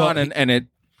turns it on and it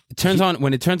It turns on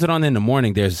when it turns it on in the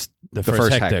morning. There's the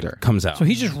first Hector comes out. So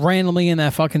he's just randomly in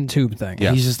that fucking tube thing.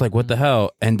 Yeah. He's just like, what the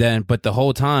hell? And then, but the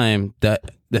whole time, the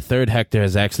third Hector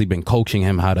has actually been coaching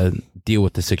him how to deal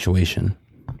with the situation.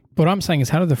 What I'm saying is,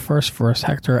 how did the first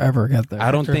Hector ever get there?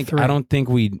 I don't Hector think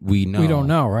 3? we know. We don't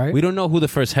know, right? We don't know who the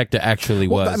first Hector actually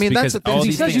was. Well, I mean, that's because the thing. all He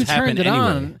these says things you turned happen it anyway.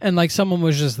 on, and like someone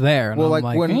was just there. And well, I'm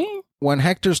like eh? when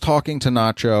Hector's talking to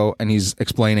Nacho and he's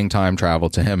explaining time travel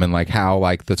to him and like how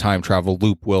like the time travel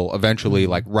loop will eventually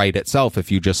like right itself if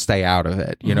you just stay out of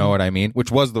it. You know what I mean? Which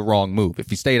was the wrong move.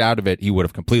 If he stayed out of it, he would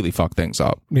have completely fucked things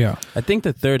up. Yeah. I think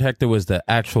the third Hector was the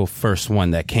actual first one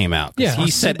that came out. 'Cause Yeah.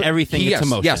 he set everything into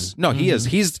motion. Yes. No, he is.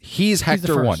 He's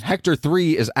Hector 1. first. Hector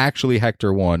 3 is actually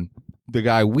Hector 1. The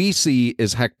guy we see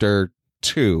is Hector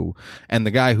 2, and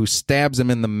the guy who stabs him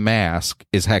in the mask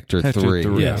is Hector 3.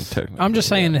 Yes. I'm just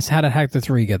saying, it's how did Hector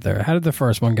 3 get there? How did the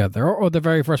first one get there? Or the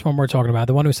very first one we're talking about,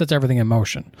 the one who sets everything in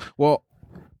motion? Well,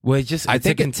 Well, it's I a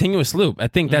think it- continuous loop. I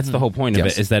think that's the whole point of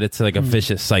Yes. it, is that it's like a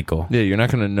vicious cycle. Yeah, you're not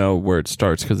going to know where it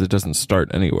starts because it doesn't start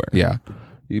anywhere. yeah.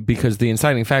 Because the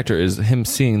inciting factor is him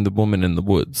seeing the woman in the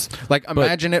woods. Like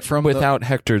imagine it from Without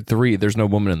Hector 3, there's no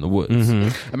woman in the woods.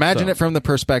 imagine it from the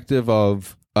perspective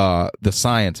of the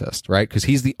scientist, right? Because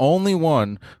he's the only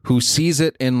one who sees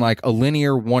it in like a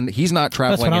linear one. He's not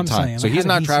traveling what in I'm time, saying. so Like, he's how did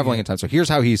not he see traveling it? in time. So here's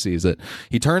how he sees it: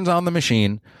 he turns on the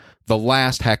machine. The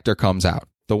last Hector comes out.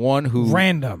 The one who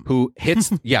Random. who hits.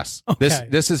 Yes, Okay.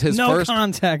 this is his No first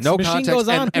context. No Machine context. goes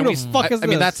on. Who the fuck is I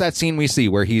mean, this? that's that scene we see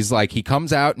where he's like, he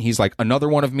comes out and he's like, another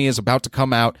one of me is about to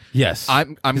come out. Yes. I'm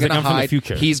He's gonna like, I'm from the hide.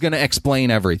 future. He's gonna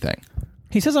explain everything.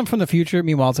 He says I'm from the future.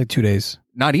 Meanwhile, it's like 2 days.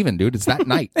 Not even, dude. It's that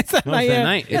night. It's that No, it's that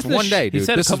night. It's That's one the day, He dude.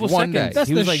 said This a couple is one seconds. day. That's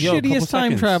He the was like, yo, a couple shittiest time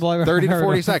seconds. travel I've ever 30 to heard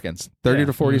 40 of. seconds. 30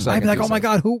 to 40 seconds. I'd be like, he oh my said.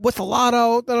 god, what's the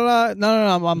lotto? Da, da, da.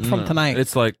 No, I'm from tonight.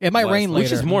 It's like it might rain later.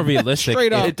 Which is more realistic.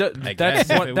 Straight up. It do- I that's guess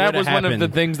if one, it that would've was one of the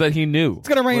happened. things that he knew. It's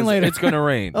gonna rain was, later. It's going to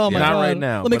rain. Oh my Not god! right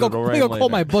now. Let me but go. it'll Let me go rain call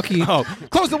later. my bookie. Oh,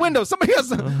 close the window. Somebody has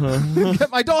to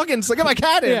get my dog in. So get my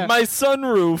cat in. Yeah. My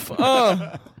sunroof.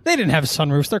 Oh. They didn't have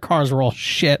sunroofs. Their cars were all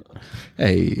shit.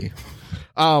 Hey.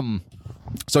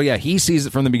 So yeah, he sees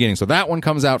it from the beginning. So that one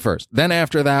comes out first. Then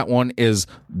after that one is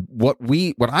what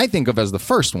I think of as the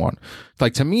first one.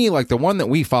 Like to me, like the one that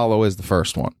we follow is the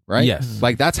first one, right? Yes.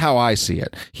 Like that's how I see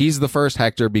it. He's the first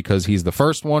Hector because he's the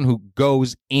first one who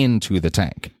goes into the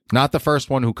tank. Not the first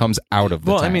one who comes out of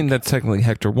the tank. I mean, that's technically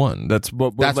Hector 1. That's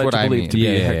what we're That's led what to I believe mean. to be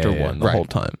Yeah, Hector yeah, 1 the right. whole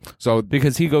time. So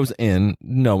Because he goes in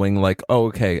knowing, like, oh,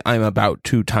 okay, I'm about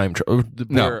to time travel.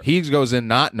 no, he goes in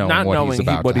not knowing what he's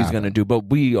about what to he's happen. going to do, but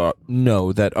we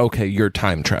know that, okay, you're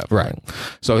time traveling. Right.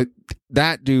 So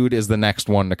that dude is the next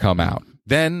one to come out.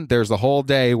 Then there's the whole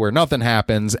day where nothing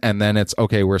happens, and then it's,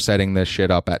 okay, we're setting this shit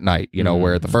up at night,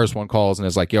 where the first one calls and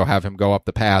is like, yo, have him go up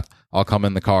the path. I'll come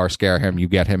in the car, scare him. You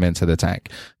get him into the tank.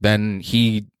 Then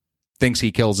he thinks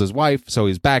he kills his wife, so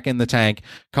he's back in the tank,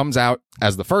 comes out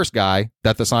as the first guy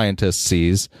that the scientist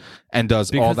sees, and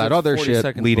does Because all that it's other 40 shit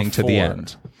seconds leading to the before.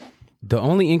 end. The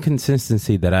only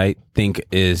inconsistency that I think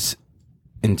is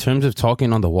in terms of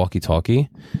talking on the walkie-talkie,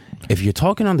 if you're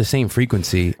talking on the same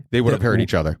frequency, They would have heard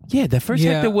each other. Yeah, the first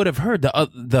Yeah. Hector would have heard the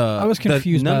I was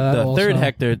confused by that the third also.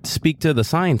 Hector speak to the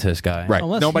scientist guy. Right.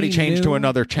 Unless Nobody he changed knew. to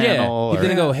another Yeah, channel. he or-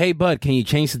 didn't go, hey, bud, can you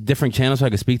change to different channels so I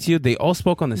can speak to you? They all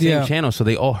spoke on the same Yeah. channel, so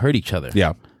they all heard each other.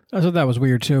 Yeah. I thought that was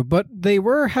weird too. But they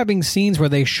were having scenes where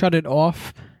they shut it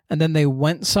off and then they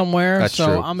went somewhere. That's so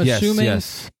true. I'm Yes, assuming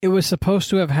yes. it was supposed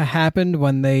to have happened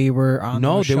when they were on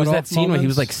No, those there was that shut-off scene where he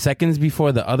was like moments. seconds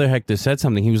before the other Hector said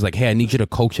something. He was like, hey, I need you to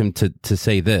coach him to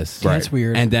say this. That's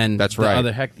weird. And then That's the right.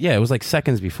 other Hector, yeah, it was like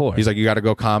seconds before. He's like, you got to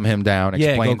go calm him down, Yeah,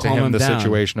 explain go to calm him him the down.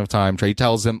 situation of time. He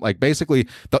tells him, like, basically,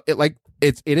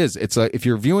 it's if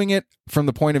you're viewing it from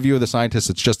the point of view of the scientist,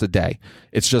 it's just a day.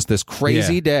 It's just this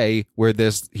crazy Yeah. day where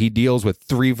he deals with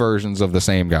three versions of the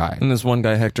same guy. And this one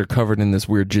guy, Hector, covered in this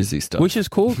weird jizzy stuff. Which is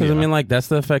cool because I mean, like, that's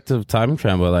the effect of time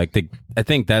travel. Like, I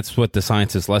think that's what the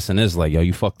scientist's lesson is. Like, yo,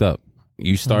 you fucked up.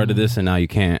 You started this, and now you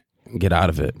can't get out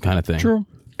of it, kind of thing. True.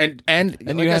 And and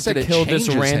like you I have said, to it kill this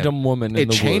changes random him. woman in It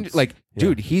the changed, woods. like,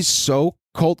 dude, he's so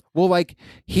cold. Well, like,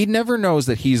 he never knows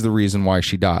that he's the reason why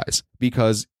she dies,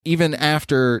 because even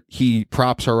after he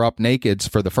props her up naked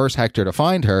for the first Hector to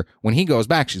find her, when he goes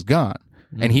back, she's gone.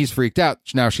 And he's freaked out.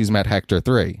 Now she's met Hector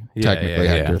 3. Yeah, Technically,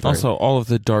 yeah, Hector yeah. 3. Also, all of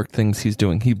the dark things he's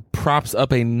doing. He props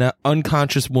up a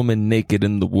unconscious woman naked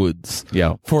in the woods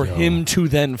yeah. for him to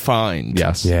then find.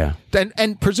 Yes. Yeah.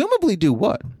 And presumably do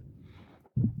what?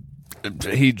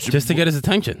 He Just to get his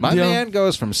attention. My man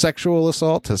goes from sexual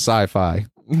assault to sci-fi.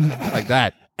 Like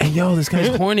that. And yo, this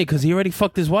guy's horny because he already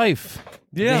fucked his wife.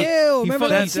 yeah. Ew, He remember fucking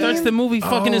that starts scene? the movie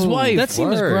fucking his wife. That scene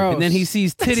was Word. gross. And then he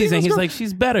sees scene titties and was he's gross. like,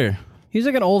 she's better. He's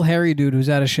like an old hairy dude who's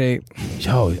out of shape.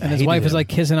 Yo, And his wife is like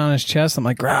kissing on his chest. I'm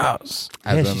like, gross.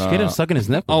 yeah, As she an, should get him sucking his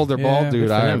nipple. older bald Yeah, dude, good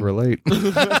for I him. relate.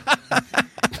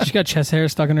 She got chest hair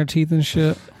stuck in her teeth and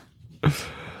shit.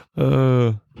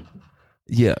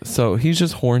 Yeah, so he's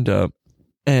just horned up.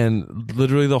 And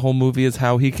literally the whole movie is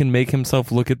how he can make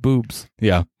himself look at boobs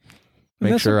Yeah.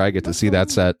 Make That's sure I get to see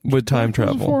that set. with time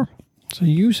travel. Before. So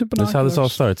you should That's how this all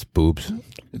starts. Boobs.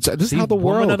 This is See, how the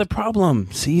one world. another problem.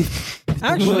 See, if the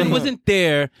Actually- woman wasn't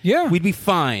there, Yeah. we'd be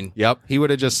fine. Yep. He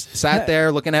would have just sat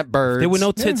there looking at birds. There were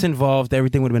no tits involved.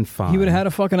 Everything would have been fine. He would have had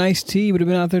a fucking iced tea. He would have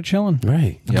been out there chilling.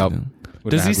 Right. Yep.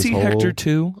 Does he see Hector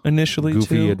 2 initially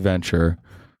Goofy too? adventure.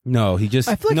 No, he just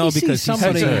I feel like no he sees because he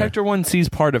somebody- sees her. Hector 1 sees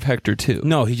part of Hector 2.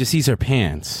 No, he just sees her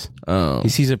pants. Oh. He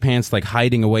sees her pants like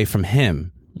hiding away from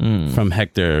him, from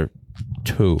Hector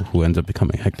 2, who ends up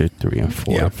becoming Hector 3 and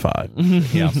 4 and 5.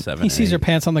 Yeah, 7. He sees her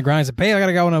pants on the ground. He's like, "Babe, I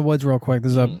gotta go in the woods real quick.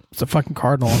 There's a fucking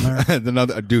cardinal in there."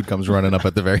 Another dude comes running up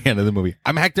at the very end of the movie.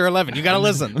 I'm Hector 11. You got to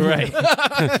listen. Right.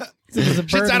 There's a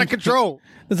Shit's bird out in- of control.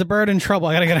 There's a bird in trouble.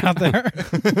 I gotta get out there.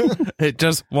 It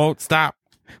just won't stop.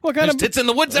 What kind There's of tits in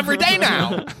the woods every day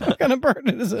now. what kind of bird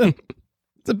is it?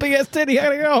 It's a big ass titty.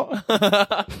 I gotta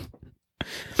go.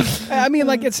 I mean,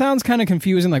 like, it sounds kind of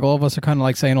confusing. Like, all of us are kind of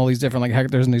like saying all these different like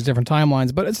Hectors and these different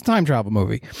timelines, but it's a time travel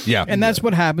movie. Yeah. And that's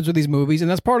what happens with these movies, and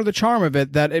that's part of the charm of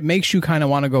it, that it makes you kind of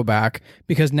want to go back,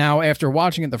 because now after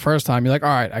watching it the first time, you're like, all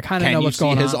right, I kind of Can know you what's see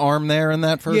going his on. arm there in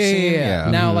that first Yeah, scene? yeah.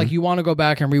 Now, like, you want to go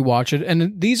back and rewatch it,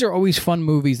 and these are always fun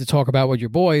movies to talk about with your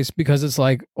boys, because it's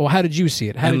like, well, how did you see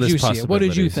it? How Endless did you see it? What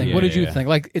did you possibilities. think? What Yeah, did you yeah. think?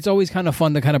 Like, it's always kind of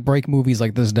fun to kind of break movies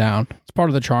like this down. It's part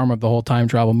of the charm of the whole time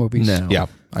travel movies. No. Yeah.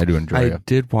 I do enjoy I it.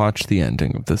 did watch the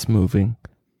ending of this movie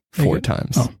 4 did?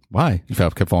 times. Oh. Why? You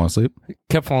kept falling asleep?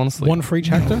 Kept falling asleep. One for each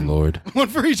Hector. Lord. One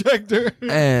for each Hector.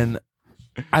 And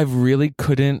I really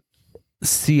couldn't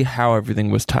see how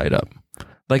everything was tied up.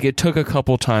 Like, it took a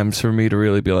couple times for me to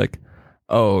really be like,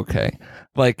 oh, okay.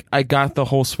 Like, I got the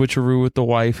whole switcheroo with the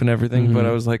wife and everything, but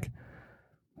I was like,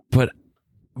 but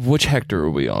which Hector are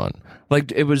we on?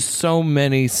 Like, it was so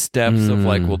many steps of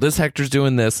like, well, this Hector's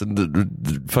doing this, and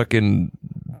the fucking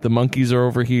the monkeys are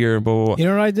over here, and blah, blah, blah. You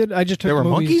know what I did? I just took There were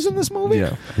movies. monkeys in this movie?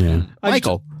 Yeah. Yeah. I just-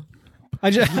 Michael. I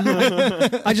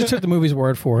just took the movie's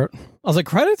word for it. I was like,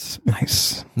 credits?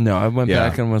 Nice. No, I went Yeah.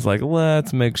 back and was like,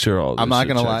 let's make sure all this I'm not shit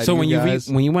gonna checks. lie. So when guys.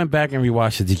 when you went back and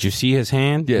rewatched it, did you see his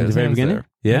hand Yeah, at the his very hand's beginning? there.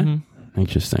 Yeah, Mhm.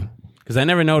 interesting. Because I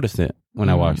never noticed it when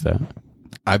I watched that.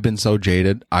 I've been so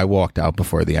jaded. I walked out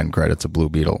before the end credits of Blue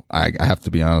Beetle. I have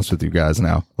to be honest with you guys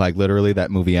now. Like literally,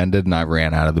 that movie ended, and I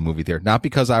ran out of the movie theater. Not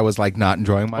because I was like not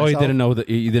enjoying myself. Oh, you didn't know that?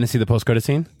 You didn't see the post credit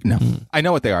scene? No, I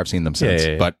know what they are. I've seen them since.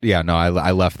 Yeah. But yeah, no,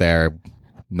 I left there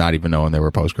not even knowing there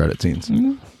were post credit scenes.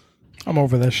 I'm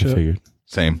over that shit. Figured.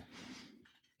 Same.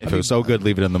 If it was so good,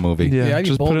 leave it in the movie. Yeah, I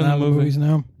just put it in the movies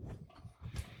now.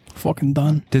 Fucking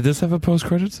done. Did this have a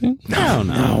post-credit scene?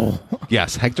 No.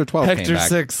 Yes, Hector 12 came Hector back.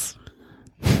 6.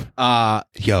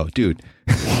 Yo, dude,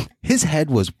 his head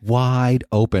was wide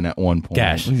open at one point.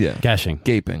 Gash. Yeah. Gashing.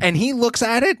 Gaping. And he looks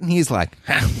at it and he's like,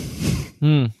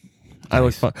 I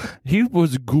look fun. He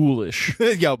was ghoulish.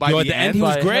 yo, by Yo, at the end, he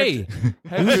was by gray.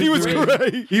 he was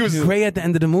great. He was gray at the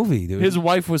end of the movie, dude. His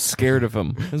wife was scared of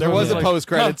him. His There wife was a like,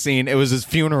 post-credit scene. It was his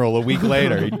funeral a week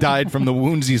later. He died from the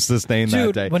wounds he sustained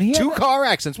Dude, that day. when he had Two that- car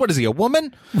accidents. What is he, a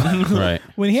woman? right.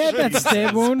 When he had that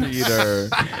stab wound, Peter.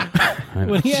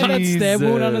 when he had that stab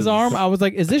wound on his Jesus. arm, I was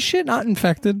like, is this shit not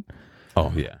infected? Oh,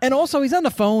 yeah. And also, he's on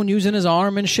the phone using his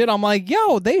arm and shit. I'm like,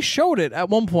 yo, they showed it at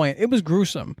one point. It was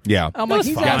gruesome. Yeah. I'm like,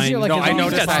 he's out here like No, his I arm-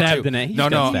 noticed He got that stabbed too. in it. He No,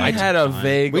 got no, stabbed. I had a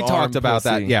vague We talked arm about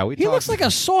that. pussy. Yeah, we He talked. looks like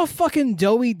a soft fucking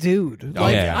doughy dude.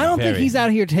 Like, yeah, I don't think very. he's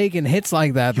out here taking hits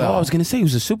like that, Yo, though. I was going to say he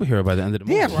was a superhero by the end of the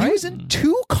movie. Yeah, He right? was in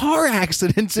two car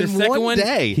accidents The in second one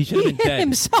day. He should He have been hit dead.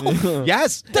 himself.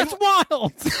 Yes. That's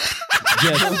wild.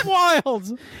 Yes. That's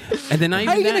wild. And then not How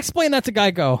even you gonna that. explain that to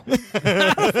Geico?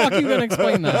 How the fuck are you gonna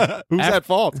explain that? Who's at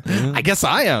fault? I guess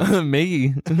I am.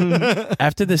 Me.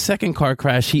 After the second car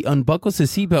crash, he unbuckles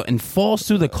his seatbelt and falls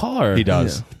through the car. He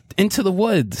does. Into the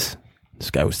woods.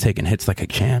 This guy was taking hits like a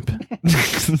champ.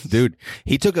 Dude,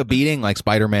 he took a beating like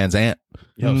Spider-Man's aunt.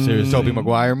 Yo, seriously. Tobey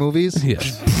Maguire movies.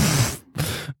 Yes.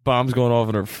 Bombs going off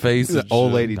in her face. The and old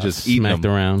shit. lady just eating Smacked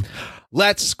them. around.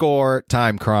 Let's score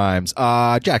Time Crimes.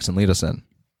 Jackson, lead us in.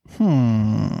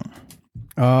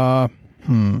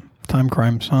 Time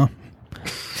crimes, huh?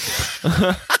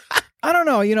 I don't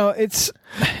know. You know, it's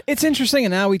interesting,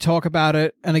 and now we talk about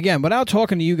it. And again, without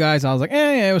talking to you guys, I was like,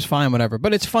 yeah, it was fine, whatever.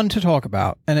 But it's fun to talk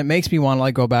about, and it makes me want to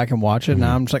like go back and watch it.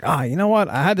 Now I'm just like, you know what?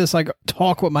 I had this like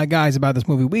talk with my guys about this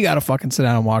movie. We got to fucking sit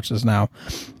down and watch this now.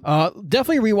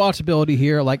 Definitely rewatchability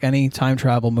here, like any time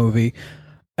travel movie.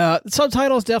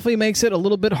 Subtitles definitely makes it a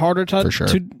little bit harder For sure.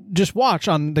 to just watch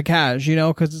on the cash, you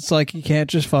know, because it's like you can't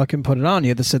just fucking put it on. You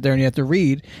have to sit there and you have to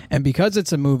read. And because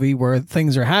it's a movie where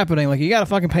things are happening, like you got to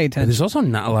fucking pay attention. There's also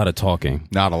not a lot of talking.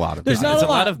 Not a lot of There's time. not There's a a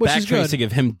lot lot, of which is good. backtracing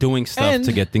of him doing stuff And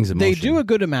to get things in they motion. do a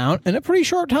good amount in a pretty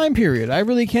short time period. I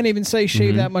really can't even say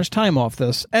shave that much time off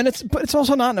this. And but it's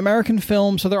also not an American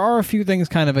film, so there are a few things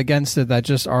kind of against it that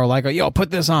just are like, yo, put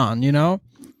this on, you know?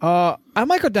 I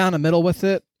might go down the middle with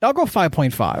it. I'll go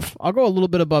 5.5. I'll go a little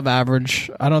bit above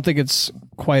average. I don't think it's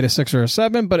quite a 6 or a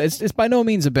 7, but it's by no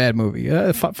means a bad movie.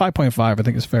 5.5 I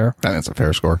think is fair. That's a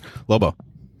fair score. Lobo.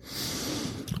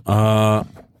 I'm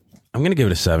gonna give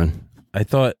it a 7. I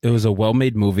thought it was a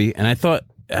well-made movie, and I thought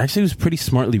actually it was pretty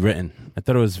smartly written. I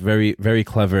thought it was very, very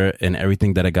clever in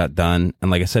everything that it got done,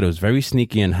 and like I said, it was very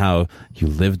sneaky in how you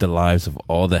lived the lives of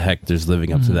all the Hectors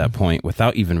living up to that point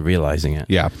without even realizing it.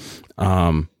 Yeah.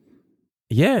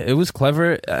 Yeah, it was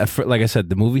clever. Like I said,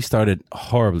 the movie started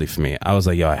horribly for me. I was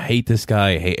like, yo, I hate this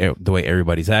guy. I hate the way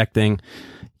everybody's acting.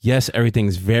 Yes,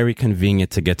 everything's very convenient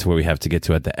to get to where we have to get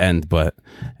to at the end, but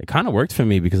it kind of worked for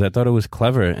me because I thought it was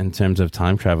clever in terms of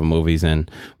time travel movies. And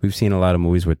we've seen a lot of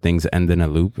movies where things end in a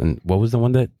loop. And what was the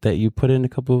one that you put in a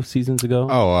couple of seasons ago?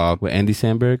 Oh, with Andy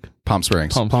Samberg? Palm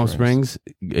Springs. Palm Springs.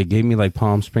 It gave me like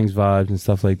Palm Springs vibes and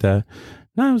stuff like that.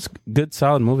 No, it was a good,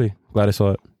 solid movie. Glad I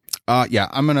saw it. Yeah,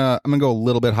 I'm gonna go a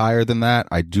little bit higher than that.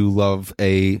 I do love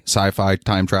a sci-fi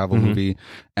time travel movie,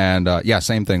 and yeah,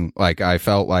 same thing. Like I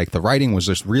felt like the writing was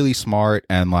just really smart,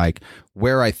 and like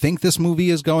where I think this movie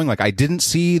is going. Like I didn't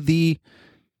see the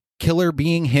killer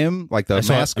being him, like the I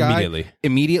saw it mask guy.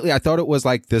 Immediately, I thought it was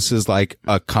like this is like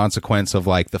a consequence of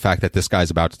like the fact that this guy's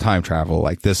about to time travel.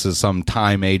 Like this is some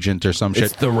time agent or some shit.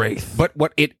 It's the Wraith. But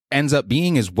what it ends up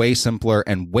being is way simpler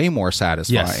and way more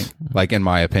satisfying, Yes. like in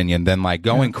my opinion, than like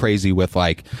going crazy with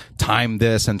like time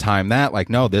this and time that. Like,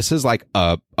 no, this is like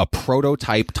a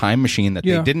prototype time machine that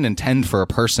Yeah. they didn't intend for a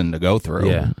person to go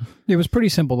through. Yeah. It was pretty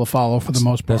simple to follow for the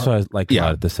most part. That's what I like Yeah.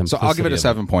 about it, the So simplicity. I'll give it a of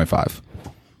 7.5.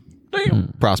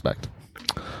 Prospect.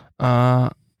 I'm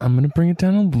gonna bring it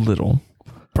down a little.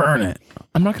 Burn it.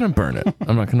 I'm not gonna burn it.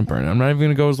 I'm not gonna burn it. I'm not even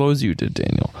gonna go as low as you did,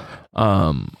 Daniel.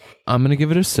 I'm gonna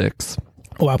give it a 6.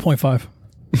 Oh, wow, 0.5.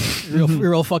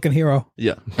 real fucking hero.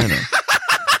 Yeah, I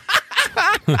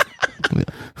know.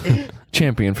 Yeah.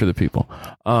 Champion for the people.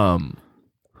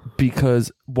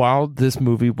 Because while this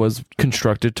movie was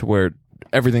constructed to where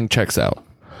everything checks out,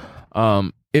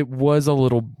 it was a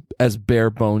little as bare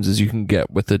bones as you can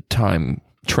get with a time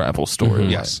travel story.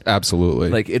 Yes, absolutely.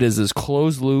 Like, it is as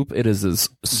closed loop. It is as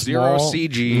Zero small,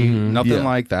 CG, nothing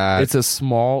like that. It's a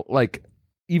small, like,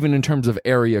 even in terms of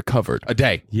area covered. a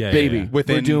day. Yeah, Baby, yeah.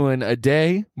 Within- we're doing a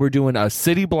day, we're doing a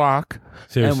city block,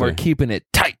 and we're keeping it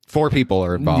tight. 4 people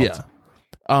are involved.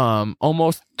 Yeah.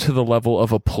 Almost to the level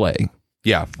of a play,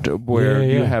 Yeah. where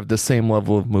Yeah. you have the same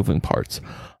level of moving parts,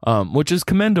 which is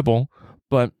commendable,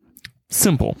 but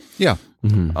simple. Yeah.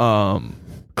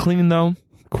 Clean though,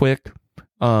 quick,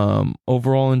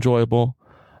 overall enjoyable.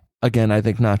 Again, I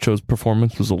think Nacho's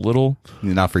performance was a little,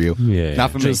 Not for you. Yeah.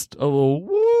 Not for me. just a little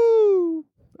woo.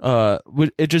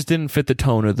 It just didn't fit the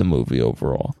tone of the movie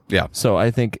overall. Yeah. So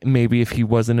I think maybe if he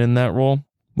wasn't in that role,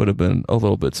 would have been a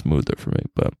little bit smoother for me.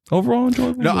 But overall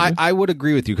enjoyable. No, movie. I would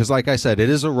agree with you because, like I said, it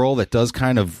is a role that does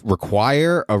kind of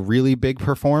require a really big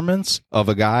performance of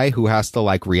a guy who has to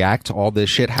like react to all this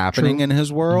shit happening in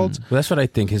his world. Well, that's what I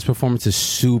think. His performance is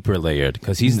super layered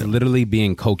because he's literally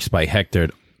being coaxed by Hector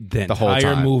the whole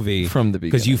entire time. movie From the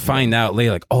because you beginning, find out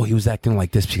later, like, oh, he was acting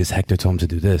like this because Hector told him to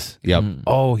do this. Yep.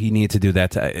 Oh, he needed to do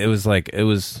that. It was like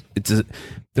it's a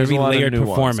There's very a lot of layered nuance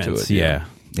performance. to it, yeah.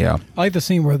 Yeah. I like the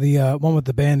scene where the one with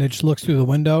the bandage looks through the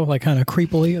window, like kind of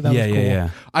creepily. That Yeah, was cool. yeah.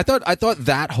 I thought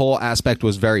that whole aspect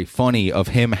was very funny of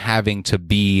him having to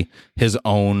be his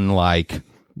own like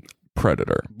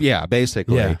Predator. yeah,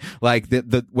 basically. Yeah. Like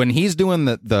the when he's doing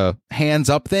the hands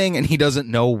up thing and he doesn't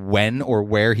know when or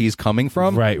where he's coming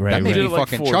from. Right, That made right. me Did it, like,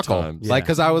 fucking 4 chuckle. times. Like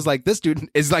cuz I was like this dude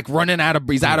is like running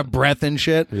he's out of breath and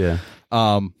shit. Yeah.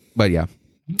 But yeah.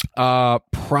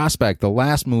 Prospect, the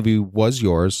last movie was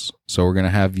yours, so we're going to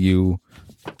have you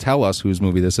tell us whose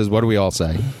movie this is. What do we all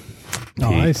say? No,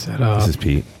 I said This is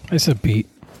Pete. Pete.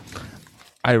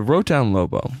 I wrote down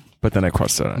Lobo, but then I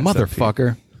crossed it out. and I said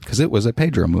Motherfucker, cuz it was a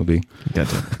Pedro movie. Pete.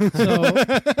 Gotcha.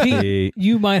 So Pete, Pete.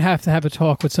 you might have to have a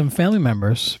talk with some family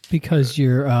members because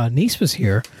your niece was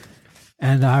here.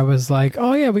 And I was like,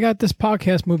 "Oh yeah, we got this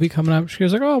podcast movie coming up." She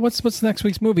was like, "Oh, what's next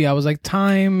week's movie?" I was like,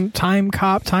 Time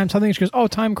Cop, Time something." She goes, "Oh,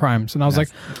 Timecrimes." And I was like,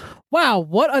 "Wow,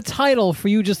 what a title for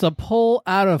you just to pull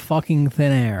out of fucking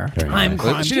thin air."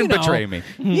 Timecrimes. She didn't betray me.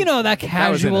 You know that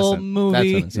That was casual innocent. movie.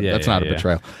 That's innocent. Yeah, That's yeah, not a yeah.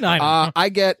 betrayal. No, I know. I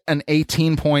get an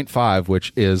 18.5,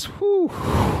 which is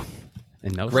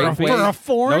And no great selfie. For a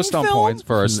foreign no stump film? points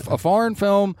for a foreign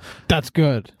film. That's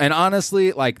good. And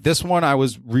honestly, like this one, I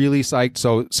was really psyched.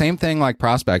 So same thing like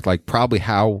Prospect, like probably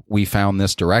how we found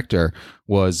this director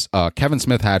was Kevin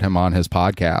Smith had him on his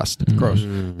podcast. Gross.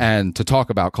 And to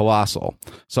talk about Colossal.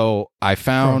 So I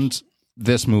found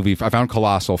this movie. I found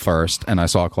Colossal first and I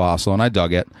saw Colossal and I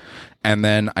dug it. And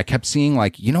then I kept seeing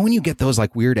like, you know, when you get those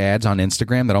like weird ads on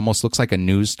Instagram that almost looks like a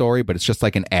news story, but it's just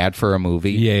like an ad for a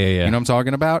movie. Yeah. You know what I'm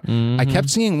talking about? I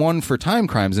kept seeing one for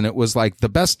Timecrimes and it was like the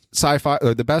best sci-fi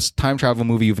or the best time travel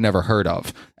movie you've never heard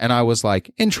of. And I was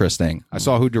like, interesting. I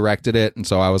saw who directed it. And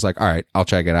so I was like, all right, I'll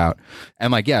check it out.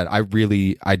 And like, yeah,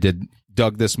 I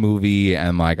dug this movie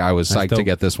and like I was psyched to dope.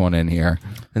 get this one in here.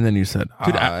 And then you said,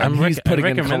 Dude, I'm he's putting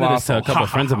in recommended this to a Colossal. couple of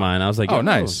friends of mine. I was like, Oh, yo,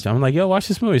 nice. I'm like, yo, watch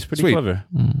this movie. It's pretty Sweet. clever.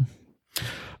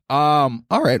 All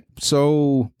right.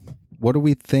 So what do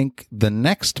we think the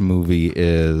next movie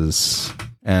is?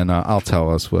 And I'll tell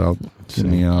us. Well, give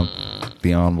me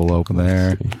the envelope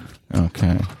there.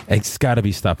 Okay. It's got to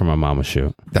be Stopping My Mama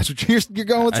Shoot. That's what you're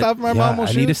going with Stop My Mom Will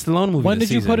I Shoot? need a Stallone movie. When this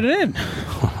did you season. put it in?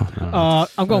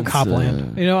 I'm going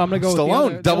Copland. You know, I'm going to go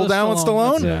Stallone. with Double down with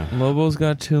Stallone? That's it. Yeah. Lobo's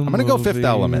got 2 I'm going to go Fifth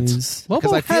Element. Lobo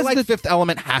Because I feel has like the- Fifth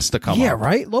Element has to come Yeah, up.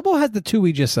 right? Lobo has the 2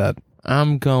 we just said.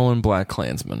 I'm going Black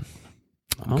Klansman.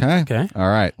 Okay. Okay. All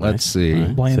right. Let's see. All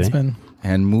right. Blansman.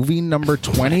 And movie number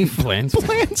 20, Blansman.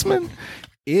 Blansman,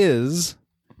 is,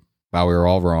 wow, we were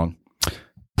all wrong.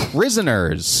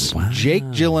 Prisoners. Jake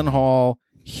Gyllenhaal,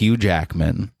 Hugh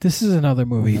Jackman. This is another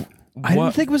movie I didn't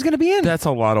What? think it was going to be in. That's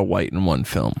a lot of white in one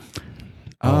film.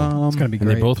 It's going to be And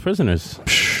great. they're both prisoners.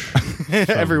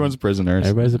 Everyone's prisoners.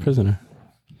 Everybody's a prisoner.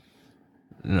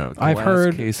 No, I've Glass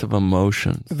heard- Case of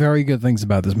Emotions. Very good things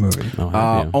about this movie. Oh,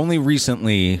 have you? Only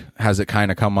recently has it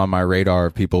kind of come on my radar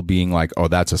of people being like, "Oh,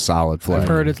 that's a solid flick." I've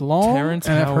heard it's long, Terrence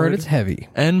and I've heard Howard. it's heavy.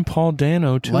 And Paul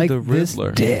Dano, too, Like the this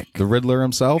Riddler. dick. The Riddler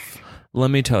himself, Let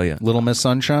me tell you, Little Miss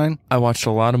Sunshine. I watched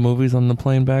a lot of movies on the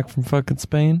plane back from fucking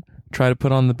Spain. Try to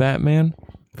put on the Batman.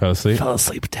 Fell asleep. Fell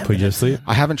asleep 10 Put you to minutes. sleep.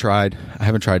 I haven't tried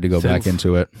to go back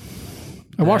into it.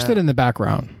 I watched it in the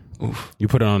background. You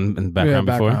put it on in the background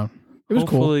before. It was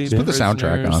cool. Hopefully Just put the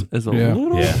soundtrack Prisoners on. Is a Yeah.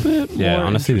 little Yeah. bit Yeah, more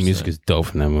honestly, the music interesting. is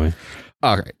dope in that movie.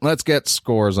 All right, let's get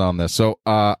scores on this. So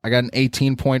I got an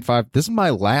 18.5. This is my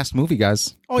last movie,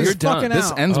 guys. Oh, you're You're done. fucking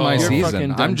This out. ends my you're season. fucking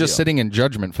done I'm just deal. sitting in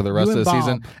judgment for the rest You of and the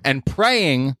season Bob. and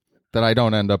praying that I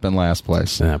don't end up in last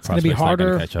place. Yeah, It's gonna be Prospect's not gonna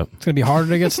harder. catch up. It's gonna be harder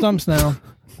to get stumps now.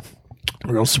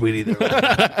 Real sweetie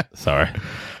there. Sorry.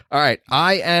 All right,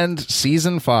 I end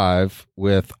season 5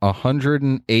 with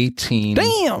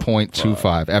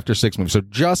 118.25 after 6 movies, so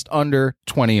just under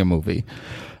 20 a movie.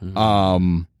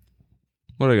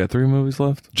 What, I got 3 movies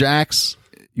left? Jax,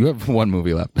 you have 1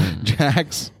 movie left.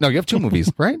 Jax, no, you have 2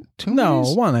 movies, right? 2 No,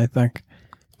 movies? one I think.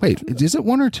 Wait, is it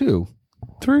 1 or 2?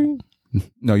 3?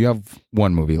 No, you have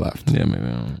 1 movie left. Yeah, maybe.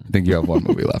 I don't I think you have 1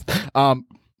 movie left.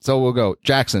 So we'll go.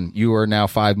 Jackson, you are now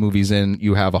 5 movies in.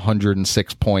 You have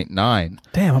 106.9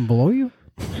 Damn, I'm below you.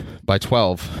 by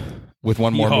 12 with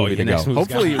 1 more movie to go.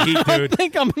 Hopefully, I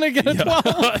think I'm gonna get a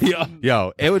 12.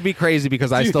 Yo, it would be crazy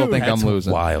because I still think I'm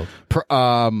losing. Wild.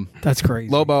 That's crazy.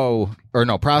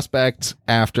 Prospect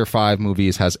after 5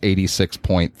 movies has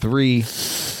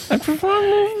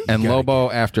 86.3. And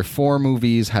Lobo after 4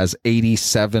 movies has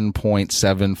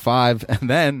 87.75. And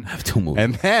then I have 2 movies.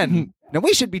 And then, now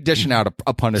we should be dishing out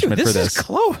a punishment Dude, for this this. is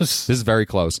close. This is very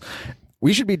close.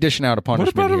 We should be dishing out a What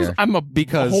punishment about here. I'm a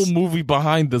Because- whole movie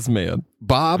behind this man.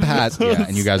 Bob has, yeah,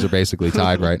 and you guys are basically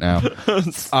tied right now.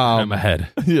 I'm ahead.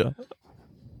 Yeah.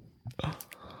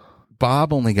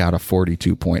 Bob only got a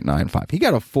 42.95. He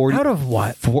got a 40 Out of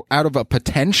what? out of a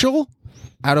potential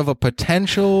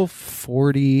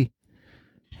 40,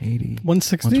 80,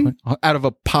 160? 120, out of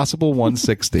a possible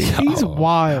 160. He's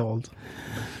wild.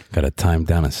 Got to time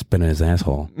down and spin in his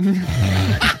asshole.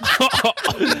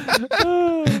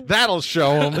 That'll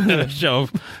show him. Show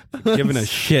giving a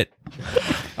shit.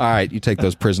 All right, you take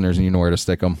those prisoners and you know where to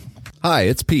stick them. Hi,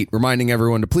 it's Pete, reminding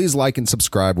everyone to please like and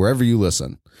subscribe wherever you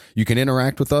listen. You can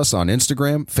interact with us on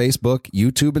Instagram, Facebook,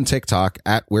 YouTube, and TikTok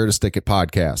at Where to Stick It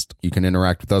Podcast. You can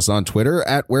interact with us on Twitter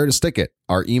at Where to Stick It.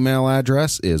 Our email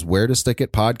address is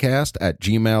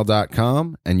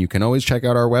wheretostickitpodcast@gmail.com, and you can always check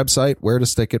out our website,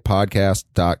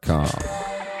 wheretostickitpodcast.com.